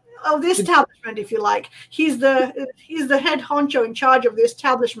establishment, if you like. He's the head honcho in charge of the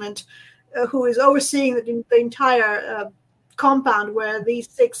establishment, who is overseeing the entire compound where these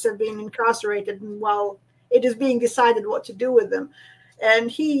 6 have been incarcerated, and while it is being decided what to do with them.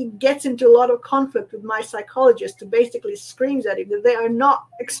 And he gets into a lot of conflict with my psychologist, who basically screams at him that they are not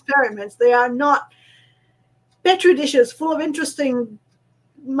experiments, they are not petri dishes full of interesting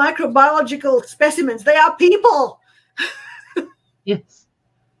microbiological specimens, they are people. Yes.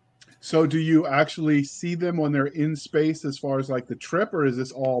 So do you actually see them when they're in space as far as like the trip, or is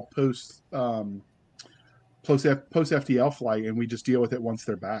this all post FTL flight and we just deal with it once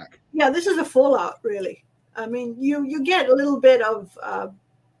they're back? Yeah, this is a fallout, really. I mean, you get a little bit of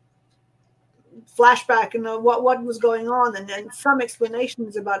flashback and what was going on, and then some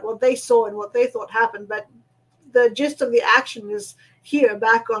explanations about what they saw and what they thought happened, but the gist of the action is here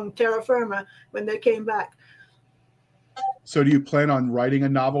back on terra firma when they came back. So do you plan on writing a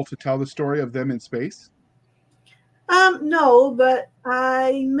novel to tell the story of them in space? No, but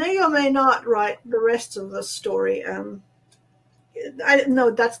I may or may not write the rest of the story.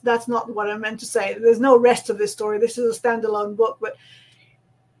 No, that's not what I meant to say. There's no rest of this story. This is a standalone book, but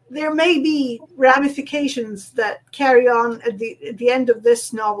there may be ramifications that carry on at the end of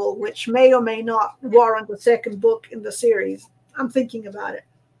this novel, which may or may not warrant a second book in the series. I'm thinking about it.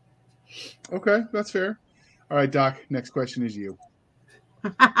 Okay, that's fair. All right, Doc, next question is you.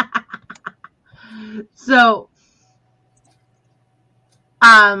 So,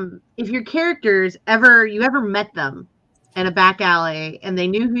 if your characters you ever met them in a back alley and they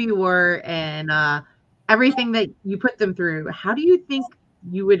knew who you were and everything that you put them through, how do you think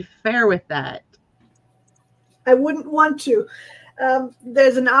you would fare with that? I wouldn't want to.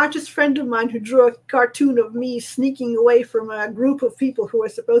 There's an artist friend of mine who drew a cartoon of me sneaking away from a group of people who are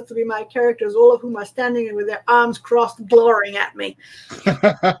supposed to be my characters, all of whom are standing with their arms crossed, glowering at me.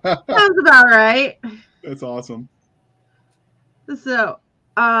 Sounds about right. That's awesome. So,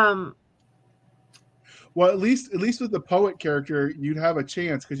 well, at least with the poet character, you'd have a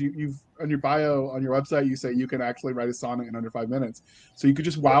chance, because you've on your bio on your website you say you can actually write a sonnet in under 5 minutes. So you could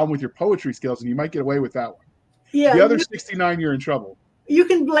just wow them with your poetry skills, and you might get away with that one. Yeah, the other 69, you're in trouble. You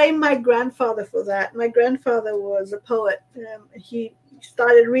can blame my grandfather for that. My grandfather was a poet. He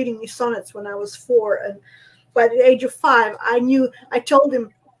started reading me sonnets when I was 4, and by the age of 5, I told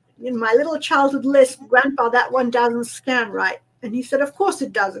him, in my little childhood list, Grandpa, that one doesn't scan right. And he said, of course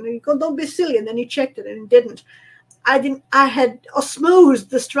it doesn't. And he goes, don't be silly. And then he checked it and it didn't. I had osmosed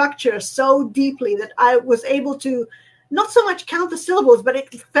the structure so deeply that I was able to not so much count the syllables, but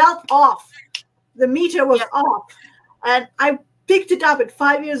it felt off. The meter was off. And I picked it up at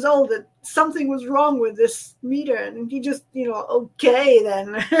 5 years old that something was wrong with this meter. And he just, okay,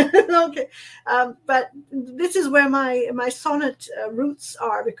 then. Okay. But this is where my sonnet roots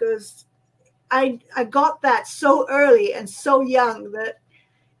are, because I got that so early and so young that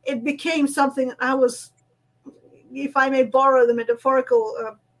it became something I was, if I may borrow the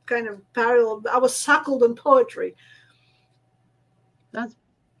metaphorical kind of parallel, I was suckled on poetry. That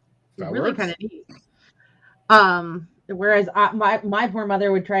really works. kind of neat. Whereas my poor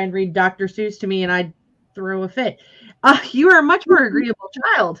mother would try and read Dr. Seuss to me and I'd throw a fit. You are a much more agreeable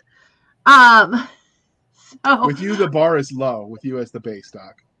child. So, with you, the bar is low. With you as the base,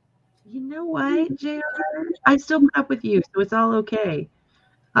 Doc. You know what, JR? I still put up with you, so it's all okay.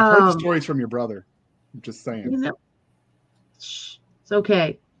 I've heard the stories from your brother. I'm just saying. It's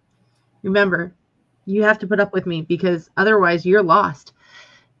okay. Remember, you have to put up with me because otherwise you're lost.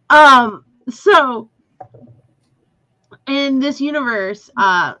 So in this universe,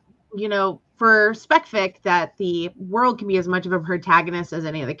 for Specfic, that the world can be as much of a protagonist as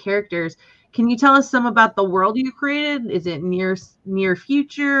any of the characters. Can you tell us some about the world you created? Is it near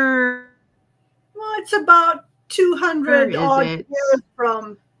future? Well, it's about 200 odd years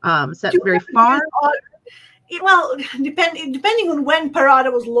from set very far. Well, depending on when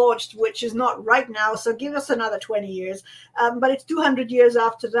Parada was launched, which is not right now, so give us another 20 years. But it's 200 years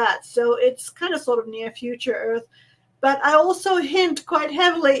after that, so it's kind of sort of near future Earth. But I also hint quite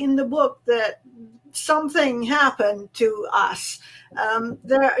heavily in the book that something happened to us.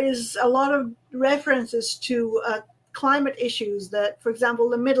 There is a lot of references to climate issues that, for example,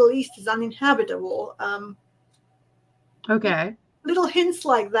 the Middle East is uninhabitable. Okay. Little hints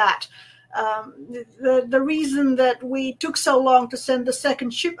like that. The reason that we took so long to send the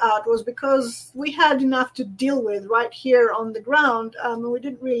second ship out was because we had enough to deal with right here on the ground. We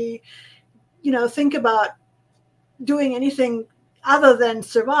didn't really, think about doing anything other than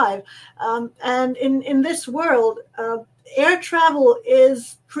survive. And in this world, air travel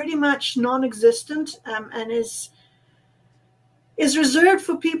is pretty much non-existent and is reserved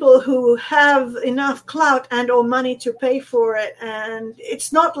for people who have enough clout and or money to pay for it. And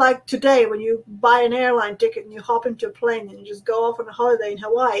it's not like today when you buy an airline ticket and you hop into a plane and you just go off on a holiday in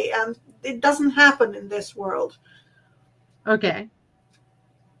Hawaii. It doesn't happen in this world. Okay.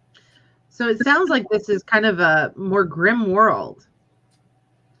 So it sounds like this is kind of a more grim world.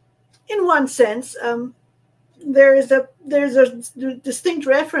 In one sense, there's a distinct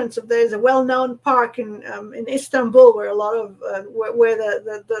reference of there's a well-known park in Istanbul where a lot of where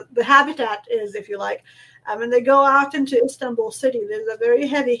the habitat is, if you like, and they go out into Istanbul city. There's a very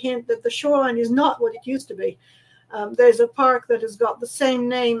heavy hint that the shoreline is not what it used to be. There's a park that has got the same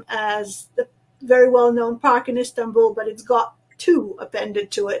name as the very well-known park in Istanbul, but it's got 2 appended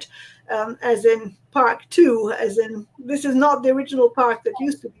to it, as in Park 2, as in this is not the original park that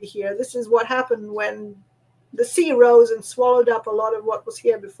used to be here. This is what happened when the sea rose and swallowed up a lot of what was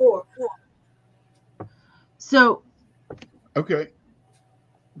here before. So, okay,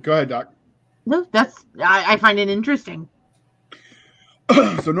 go ahead, Doc. No, I find it interesting.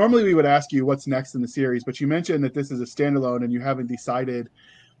 So normally we would ask you what's next in the series, but you mentioned that this is a standalone and you haven't decided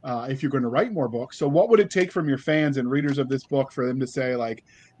if you're going to write more books. So what would it take from your fans and readers of this book for them to say, like,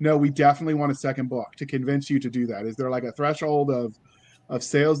 no, we definitely want a second book, to convince you to do that? Is there like a threshold of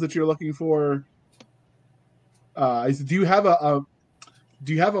sales that you're looking for? Do you have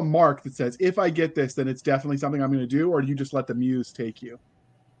a mark that says, if I get this, then it's definitely something I'm going to do, or do you just let the muse take you?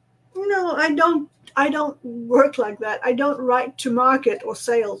 No, I don't work like that. I don't write to market or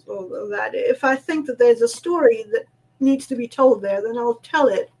sales or that. If I think that there's a story that needs to be told there, then I'll tell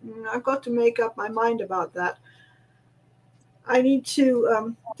it. I've got to make up my mind about that. I need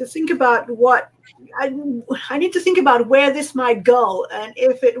to think about what I need to think about where this might go and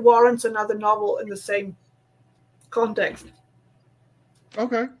if it warrants another novel in the same context.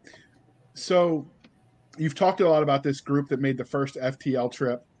 Okay. So you've talked a lot about this group that made the first FTL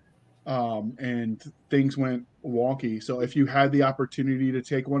trip, and things went wonky. So if you had the opportunity to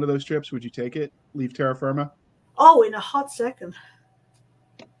take one of those trips, would you take it? Leave terra firma? Oh, in a hot second.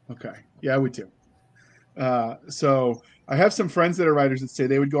 Okay. Yeah, I would too. So I have some friends that are writers that say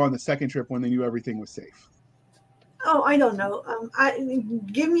they would go on the second trip when they knew everything was safe. Oh, I don't know.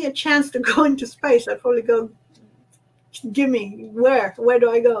 Give me a chance to go into space. I'd probably go, give me, where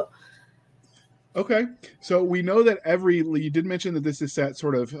do I go? Okay, so we know that you did mention that this is set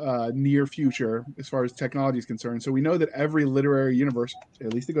sort of near future as far as technology is concerned. So we know that every literary universe,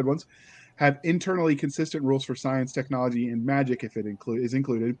 at least the good ones, have internally consistent rules for science, technology, and magic if it is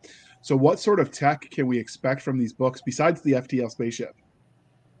included. So what sort of tech can we expect from these books besides the FTL spaceship?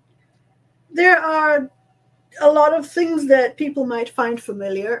 There are a lot of things that people might find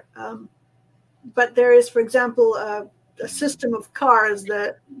familiar, but there is, for example, a system of cars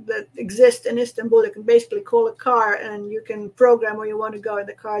that exist in Istanbul. You can basically call a car and you can program where you want to go, and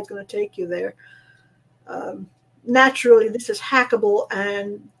the car is going to take you there. Naturally, this is hackable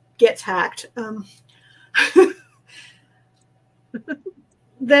and gets hacked.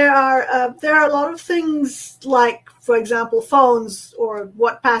 There are a lot of things like, for example, phones, or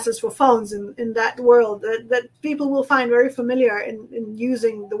what passes for phones in that world that people will find very familiar in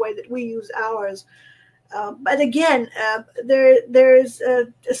using the way that we use ours. But again, there's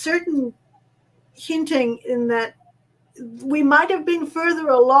a certain hinting in that we might have been further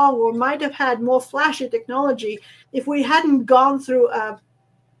along or might have had more flashy technology if we hadn't gone through a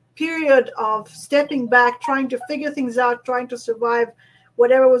period of stepping back, trying to figure things out, trying to survive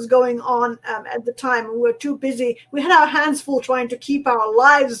whatever was going on at the time. We were too busy. We had our hands full trying to keep our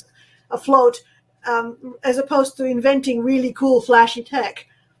lives afloat, as opposed to inventing really cool, flashy tech.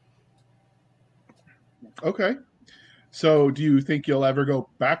 Okay. So do you think you'll ever go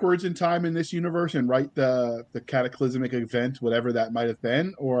backwards in time in this universe and write the cataclysmic event, whatever that might have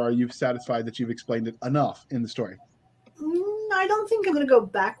been? Or are you satisfied that you've explained it enough in the story? I don't think I'm going to go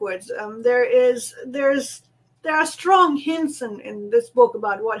backwards. There are strong hints in this book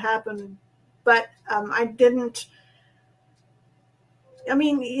about what happened, but I didn't. I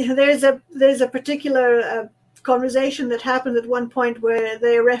mean, there's a particular conversation that happened at one point where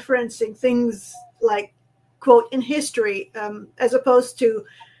they're referencing things like, quote, in history, as opposed to,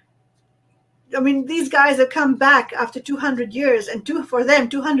 I mean, these guys have come back after 200 years, and for them,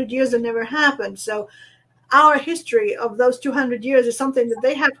 200 years have never happened. So our history of those 200 years is something that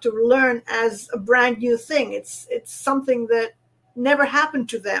they have to learn as a brand new thing. It's something that never happened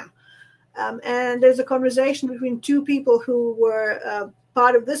to them. And there's a conversation between two people who were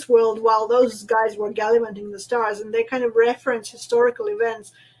part of this world while those guys were gallivanting the stars, and they kind of reference historical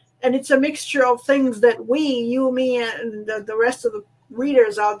events. And it's a mixture of things that you, me, and the rest of the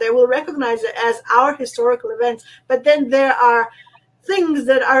readers out there will recognize it as our historical events. But then there are things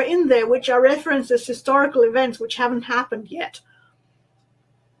that are in there which are referenced as historical events which haven't happened yet.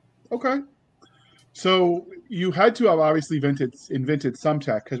 Okay. So you had to have obviously invented some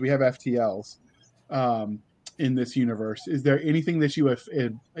tech, because we have FTLs in this universe. Is there anything that you have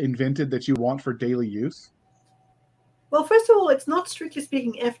invented that you want for daily use? Well, first of all, it's not strictly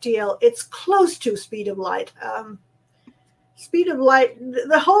speaking FTL. It's close to speed of light. Speed of light.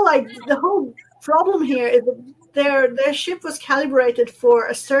 The whole problem here is that their ship was calibrated for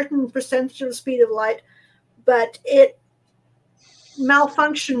a certain percentage of the speed of light, but it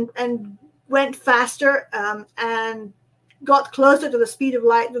malfunctioned and went faster and got closer to the speed of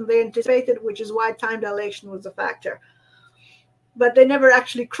light than they anticipated, which is why time dilation was a factor. But they never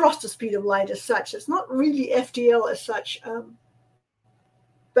actually crossed the speed of light as such. It's not really FTL as such.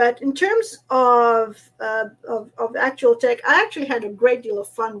 But in terms of actual tech, I actually had a great deal of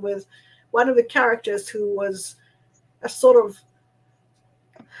fun with one of the characters who was a sort of,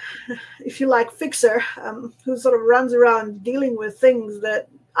 if you like, fixer, who sort of runs around dealing with things that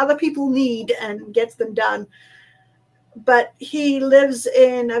other people need and gets them done. But he lives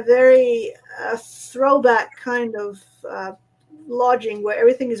in a very throwback kind of lodging where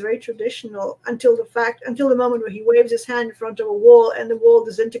everything is very traditional until the moment where he waves his hand in front of a wall and the wall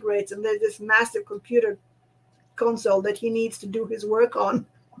disintegrates and there's this massive computer console that he needs to do his work on.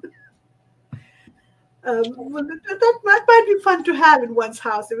 That might be fun to have in one's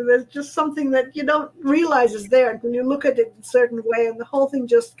house. I mean, there's just something that you don't realize is there until you look at it in a certain way, and the whole thing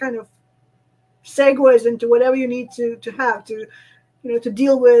just kind of segues into whatever you need to have to, to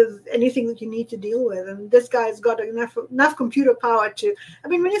deal with anything that you need to deal with. And this guy's got enough computer power to. I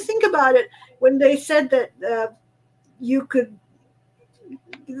mean, when you think about it, when they said that the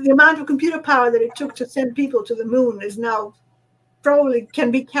amount of computer power that it took to send people to the moon is now probably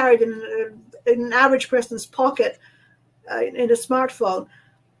can be carried in an average person's pocket in a smartphone.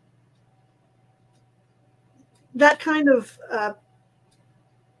 That kind of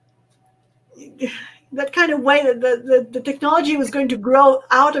way that the technology was going to grow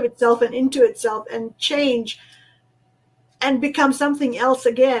out of itself and into itself and change and become something else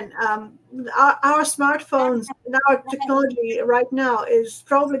again. Our smartphones and our technology right now is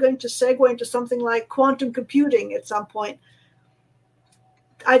probably going to segue into something like quantum computing at some point.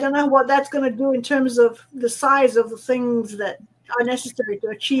 I don't know what that's going to do in terms of the size of the things that are necessary to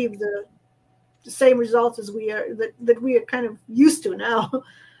achieve the same results as we are kind of used to now.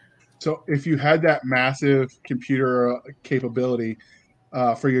 So if you had that massive computer capability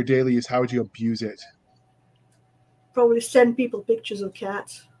for your daily use, how would you abuse it? Probably send people pictures of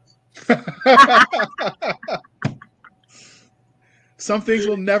cats. Some things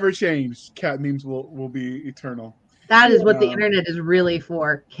will never change. Cat memes will be eternal. That is what the internet is really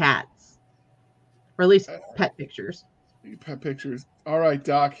for, cats. Or at least pet pictures. Pet pictures. All right,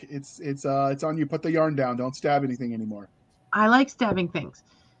 Doc. It's on you. Put the yarn down. Don't stab anything anymore. I like stabbing things.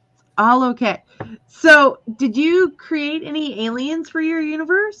 It's all okay. So, did you create any aliens for your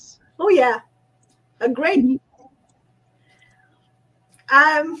universe? Oh yeah. A great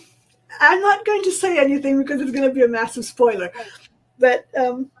I'm not going to say anything because it's going to be a massive spoiler. But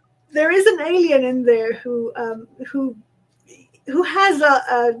there is an alien in there who has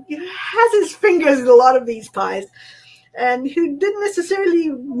has his fingers in a lot of these pies, and who didn't necessarily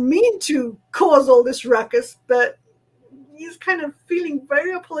mean to cause all this ruckus, but he's kind of feeling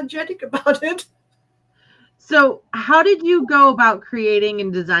very apologetic about it. So, how did you go about creating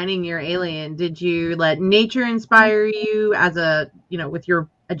and designing your alien? Did you let nature inspire you as with your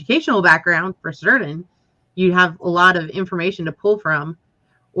educational background for certain? You have a lot of information to pull from,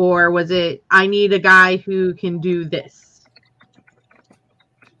 or was it, I need a guy who can do this?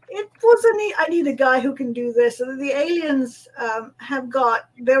 It wasn't, I need a guy who can do this. The aliens have got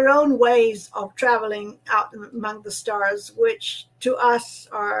their own ways of traveling out among the stars, which to us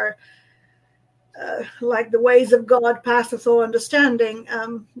are like the ways of God passeth all understanding,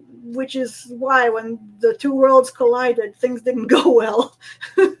 which is why when the two worlds collided, things didn't go well.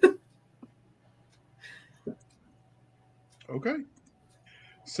 Okay.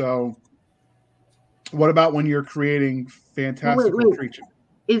 So what about when you're creating fantastical creatures?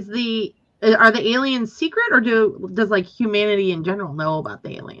 Are the aliens secret, or does like humanity in general know about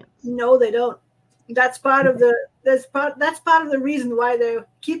the aliens? No, they don't. That's part of the reason why they're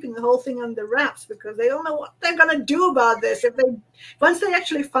keeping the whole thing under wraps, because they don't know what they're going to do about this. Once they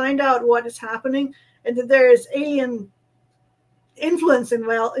actually find out what is happening and that there is alien influence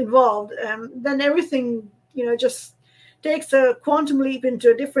involved, then everything just takes a quantum leap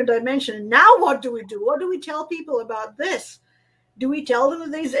into a different dimension. And now what do we do? What do we tell people about this? Do we tell them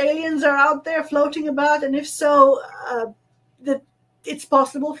that these aliens are out there floating about? And if so, that it's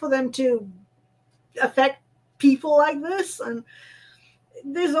possible for them to affect people like this? And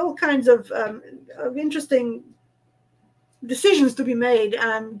there's all kinds of interesting decisions to be made,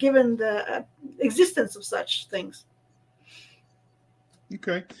 given the existence of such things.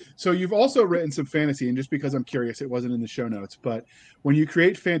 Okay. So you've also written some fantasy, and just because I'm curious, it wasn't in the show notes, but when you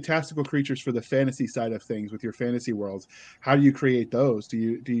create fantastical creatures for the fantasy side of things with your fantasy worlds, how do you create those? Do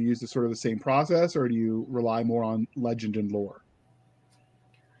you use the sort of the same process, or do you rely more on legend and lore?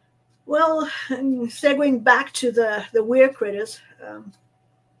 Well, segueing back to the weird critters,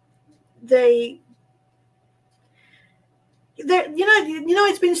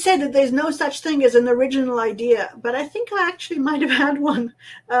 it's been said that there's no such thing as an original idea, but I think I actually might have had one,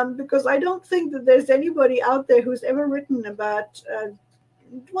 because I don't think that there's anybody out there who's ever written about,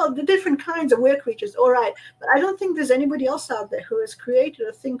 the different kinds of weird creatures, all right, but I don't think there's anybody else out there who has created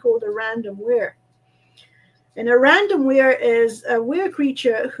a thing called a random weir. And a random weir is a weird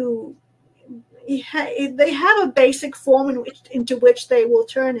creature who they have a basic form into which they will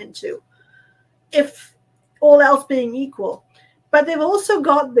turn into, if all else being equal. But they've also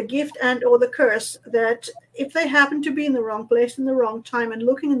got the gift and or the curse that if they happen to be in the wrong place in the wrong time and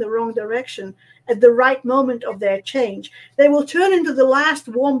looking in the wrong direction at the right moment of their change, they will turn into the last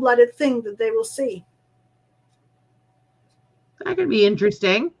warm-blooded thing that they will see. That could be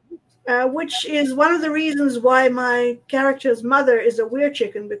interesting. Which is one of the reasons why my character's mother is a weird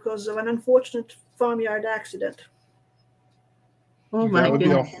chicken, because of an unfortunate farmyard accident. Oh my God. That would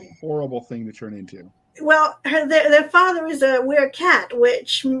goodness. be a horrible thing to turn into. Well, their father is a weird cat,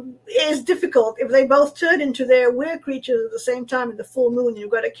 which is difficult. If they both turn into their weird creatures at the same time in the full moon,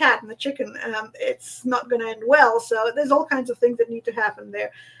 you've got a cat and a chicken, it's not going to end well. So there's all kinds of things that need to happen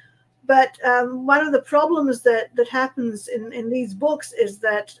there. But one of the problems that happens in these books is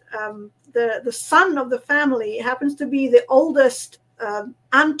that the son of the family happens to be the oldest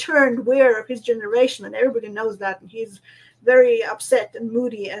unturned weir of his generation, and everybody knows that, and he's very upset and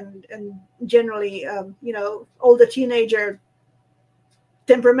moody and generally, older teenager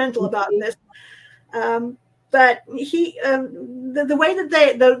temperamental about this. But he, the way that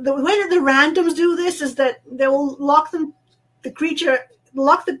the randoms do this is that they will lock the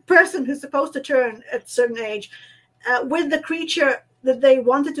person who's supposed to turn at a certain age with the creature that they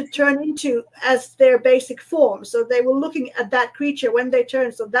wanted to turn into as their basic form. So they were looking at that creature when they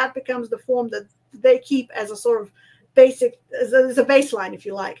turn. So that becomes the form that they keep as a sort of basic, as a baseline, if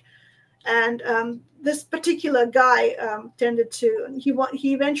you like. And this particular guy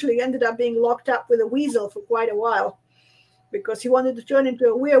he eventually ended up being locked up with a weasel for quite a while because he wanted to turn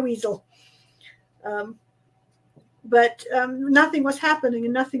into a wereweasel. But nothing was happening,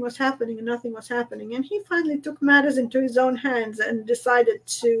 and nothing was happening, and nothing was happening. And he finally took matters into his own hands and decided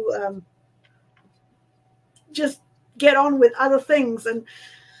to just get on with other things. And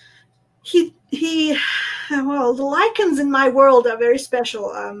well, the Lycans in my world are very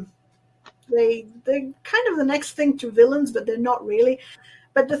special. They're kind of the next thing to villains, but they're not really.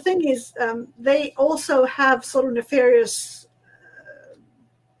 But the thing is, they also have sort of nefarious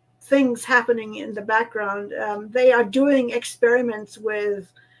things happening in the background. They are doing experiments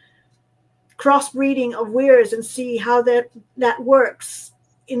with crossbreeding of weres and see how that works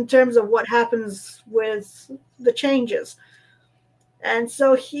in terms of what happens with the changes. And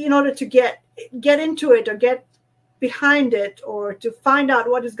so in order to get into it or get behind it or to find out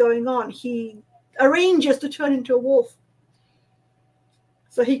what is going on, he arranges to turn into a wolf.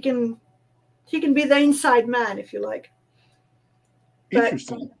 So he can be the inside man, if you like.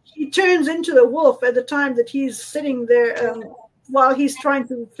 Interesting. But he turns into the wolf at the time that he's sitting there while he's trying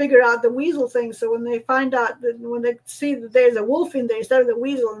to figure out the weasel thing. So when they find out when they see that there's a wolf in there instead of the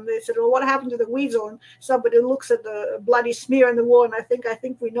weasel, and they said, well, what happened to the weasel? And somebody looks at the bloody smear in the wall, and I think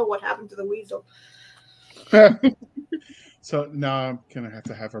we know what happened to the weasel. So now I'm going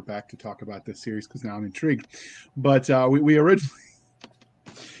to have her back to talk about this series because now I'm intrigued. But we originally...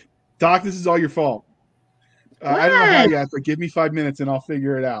 Doc, this is all your fault. I don't know how yet, but give me 5 minutes and I'll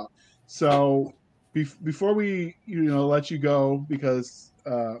figure it out. So before we let you go, because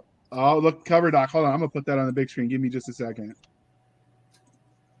I'll look cover, Doc. Hold on, I'm gonna put that on the big screen. Give me just a second.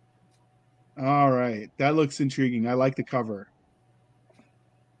 All right, that looks intriguing. I like the cover.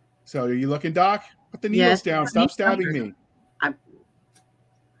 So are you looking, Doc? Put the needles down. Stop stabbing me.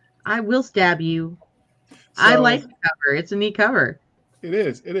 I will stab you. I like the cover. It's a neat cover. It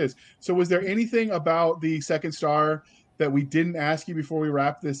is. So was there anything about the second star that we didn't ask you before we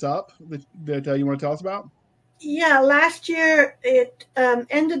wrap this up that you want to tell us about? Yeah, last year it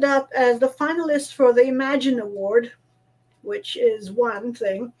ended up as the finalist for the Imagine Award, which is one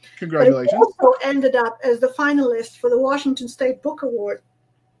thing. Congratulations. But it also ended up as the finalist for the Washington State Book Award.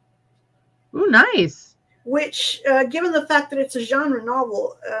 Ooh, nice. Which, given the fact that it's a genre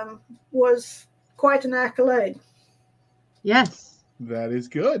novel, was quite an accolade. Yes. That is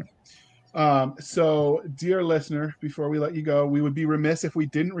good. So, dear listener, before we let you go, we would be remiss if we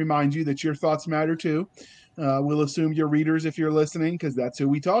didn't remind you that your thoughts matter too. We'll assume you're readers if you're listening, because that's who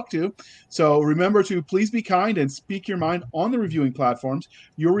we talk to. So remember to please be kind and speak your mind on the reviewing platforms.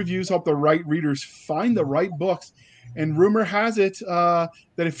 Your reviews help the right readers find the right books. And rumor has it that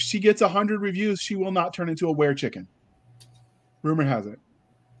if she gets 100 reviews, she will not turn into a were-chicken. Rumor has it.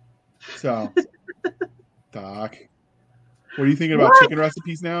 So, Doc, what are you thinking about chicken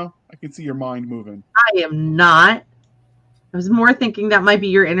recipes now? I can see your mind moving. I am not. I was more thinking that might be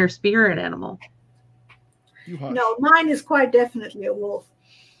your inner spirit animal. No, mine is quite definitely a wolf.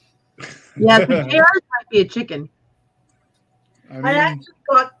 Yeah, the JR's might be a chicken. I actually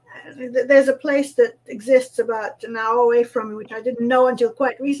there's a place that exists about an hour away from me, which I didn't know until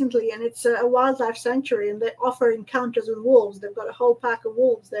quite recently, and it's a wildlife sanctuary, and they offer encounters with wolves. They've got a whole pack of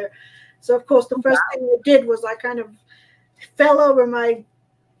wolves there. So, of course, the first thing I did was I kind of fell over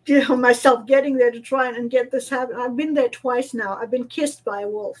myself getting there to try and get this happen. I've been there twice now. I've been kissed by a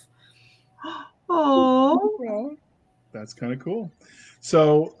wolf. Oh, that's kind of cool.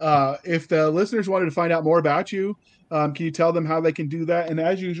 So if the listeners wanted to find out more about you, can you tell them how they can do that? And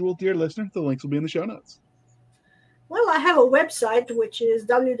as usual, dear listener, the links will be in the show notes. Well, I have a website, which is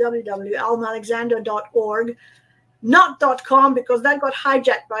www.almalexander.org. Not .com, because that got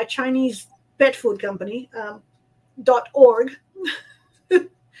hijacked by a Chinese pet food company. .org.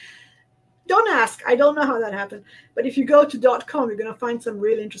 Don't ask. I don't know how that happened. But if you go to .com, you're going to find some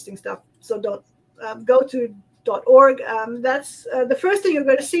really interesting stuff. So go to .org. That's the first thing you're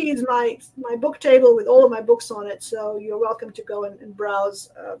going to see is my book table with all of my books on it. So you're welcome to go and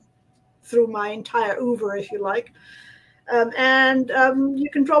browse through my entire oeuvre if you like. And you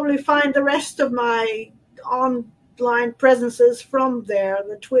can probably find the rest of my online presences from there: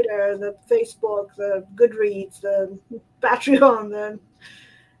 the Twitter, the Facebook, the Goodreads, the Patreon,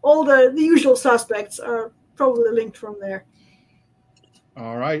 all the usual suspects are probably linked from there.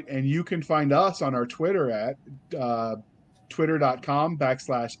 All right. And you can find us on our Twitter at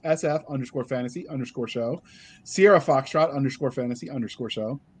twitter.com/SF_fantasy_show, Sierra Foxtrot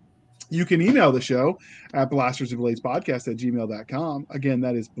 _fantasy_show. You can email the show at blastersandbladespodcast@gmail.com. Again,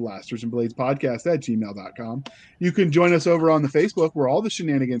 that is blastersandbladespodcast@gmail.com. You can join us over on the Facebook where all the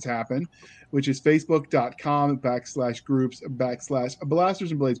shenanigans happen, which is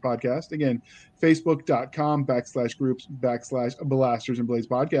facebook.com/groups/Blasters and Blades Podcast. Again, facebook.com/groups/Blasters and Blades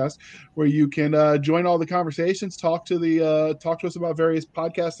Podcast, where you can join all the conversations, talk to us about various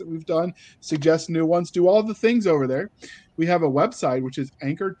podcasts that we've done, suggest new ones, do all the things over there. We have a website, which is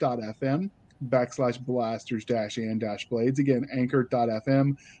anchor.fm/blasters-and-blades. Again,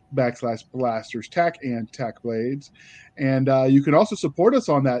 anchor.fm/blasters-and-blades. And you can also support us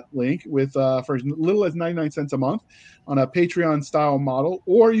on that link with for as little as 99 cents a month on a Patreon style model,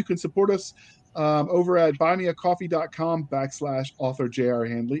 or you can support us over at buymeacoffee.com/author J.R.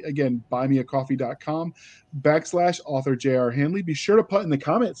 Handley. Again, buymeacoffee.com/author J.R. Handley. Be sure to put in the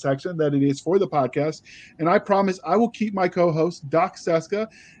comment section that it is for the podcast. And I promise I will keep my co-hosts, Doc Seska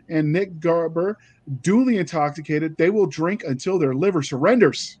and Nick Garber, duly intoxicated. They will drink until their liver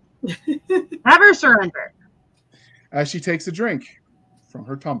surrenders. Have her surrender. As she takes a drink from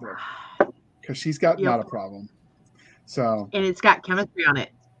her tumbler. Because she's got not a problem. So, and it's got chemistry on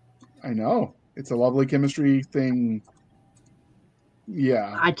it. I know. It's a lovely chemistry thing.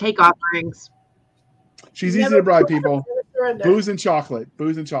 Yeah. I take offerings. She's easy to bribe people. Booze and chocolate.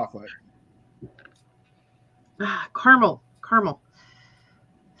 Caramel.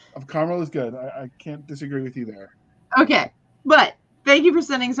 Caramel is good. I can't disagree with you there. Okay. But thank you for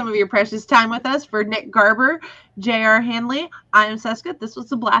spending some of your precious time with us. For Nick Garber, J.R. Hanley, I am Seska. This was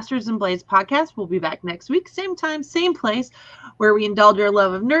the Blasters and Blades podcast. We'll be back next week, same time, same place, where we indulge our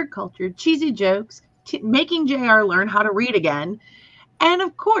love of nerd culture, cheesy jokes, making J.R. learn how to read again, and,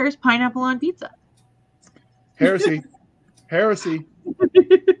 of course, pineapple on pizza. Heresy.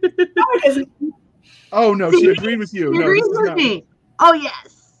 Oh, no, she agreed with you. She agrees with me. Oh,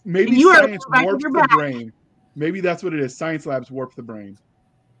 yes. Maybe you science warped the brain. Maybe that's what it is. Science labs warp the brain.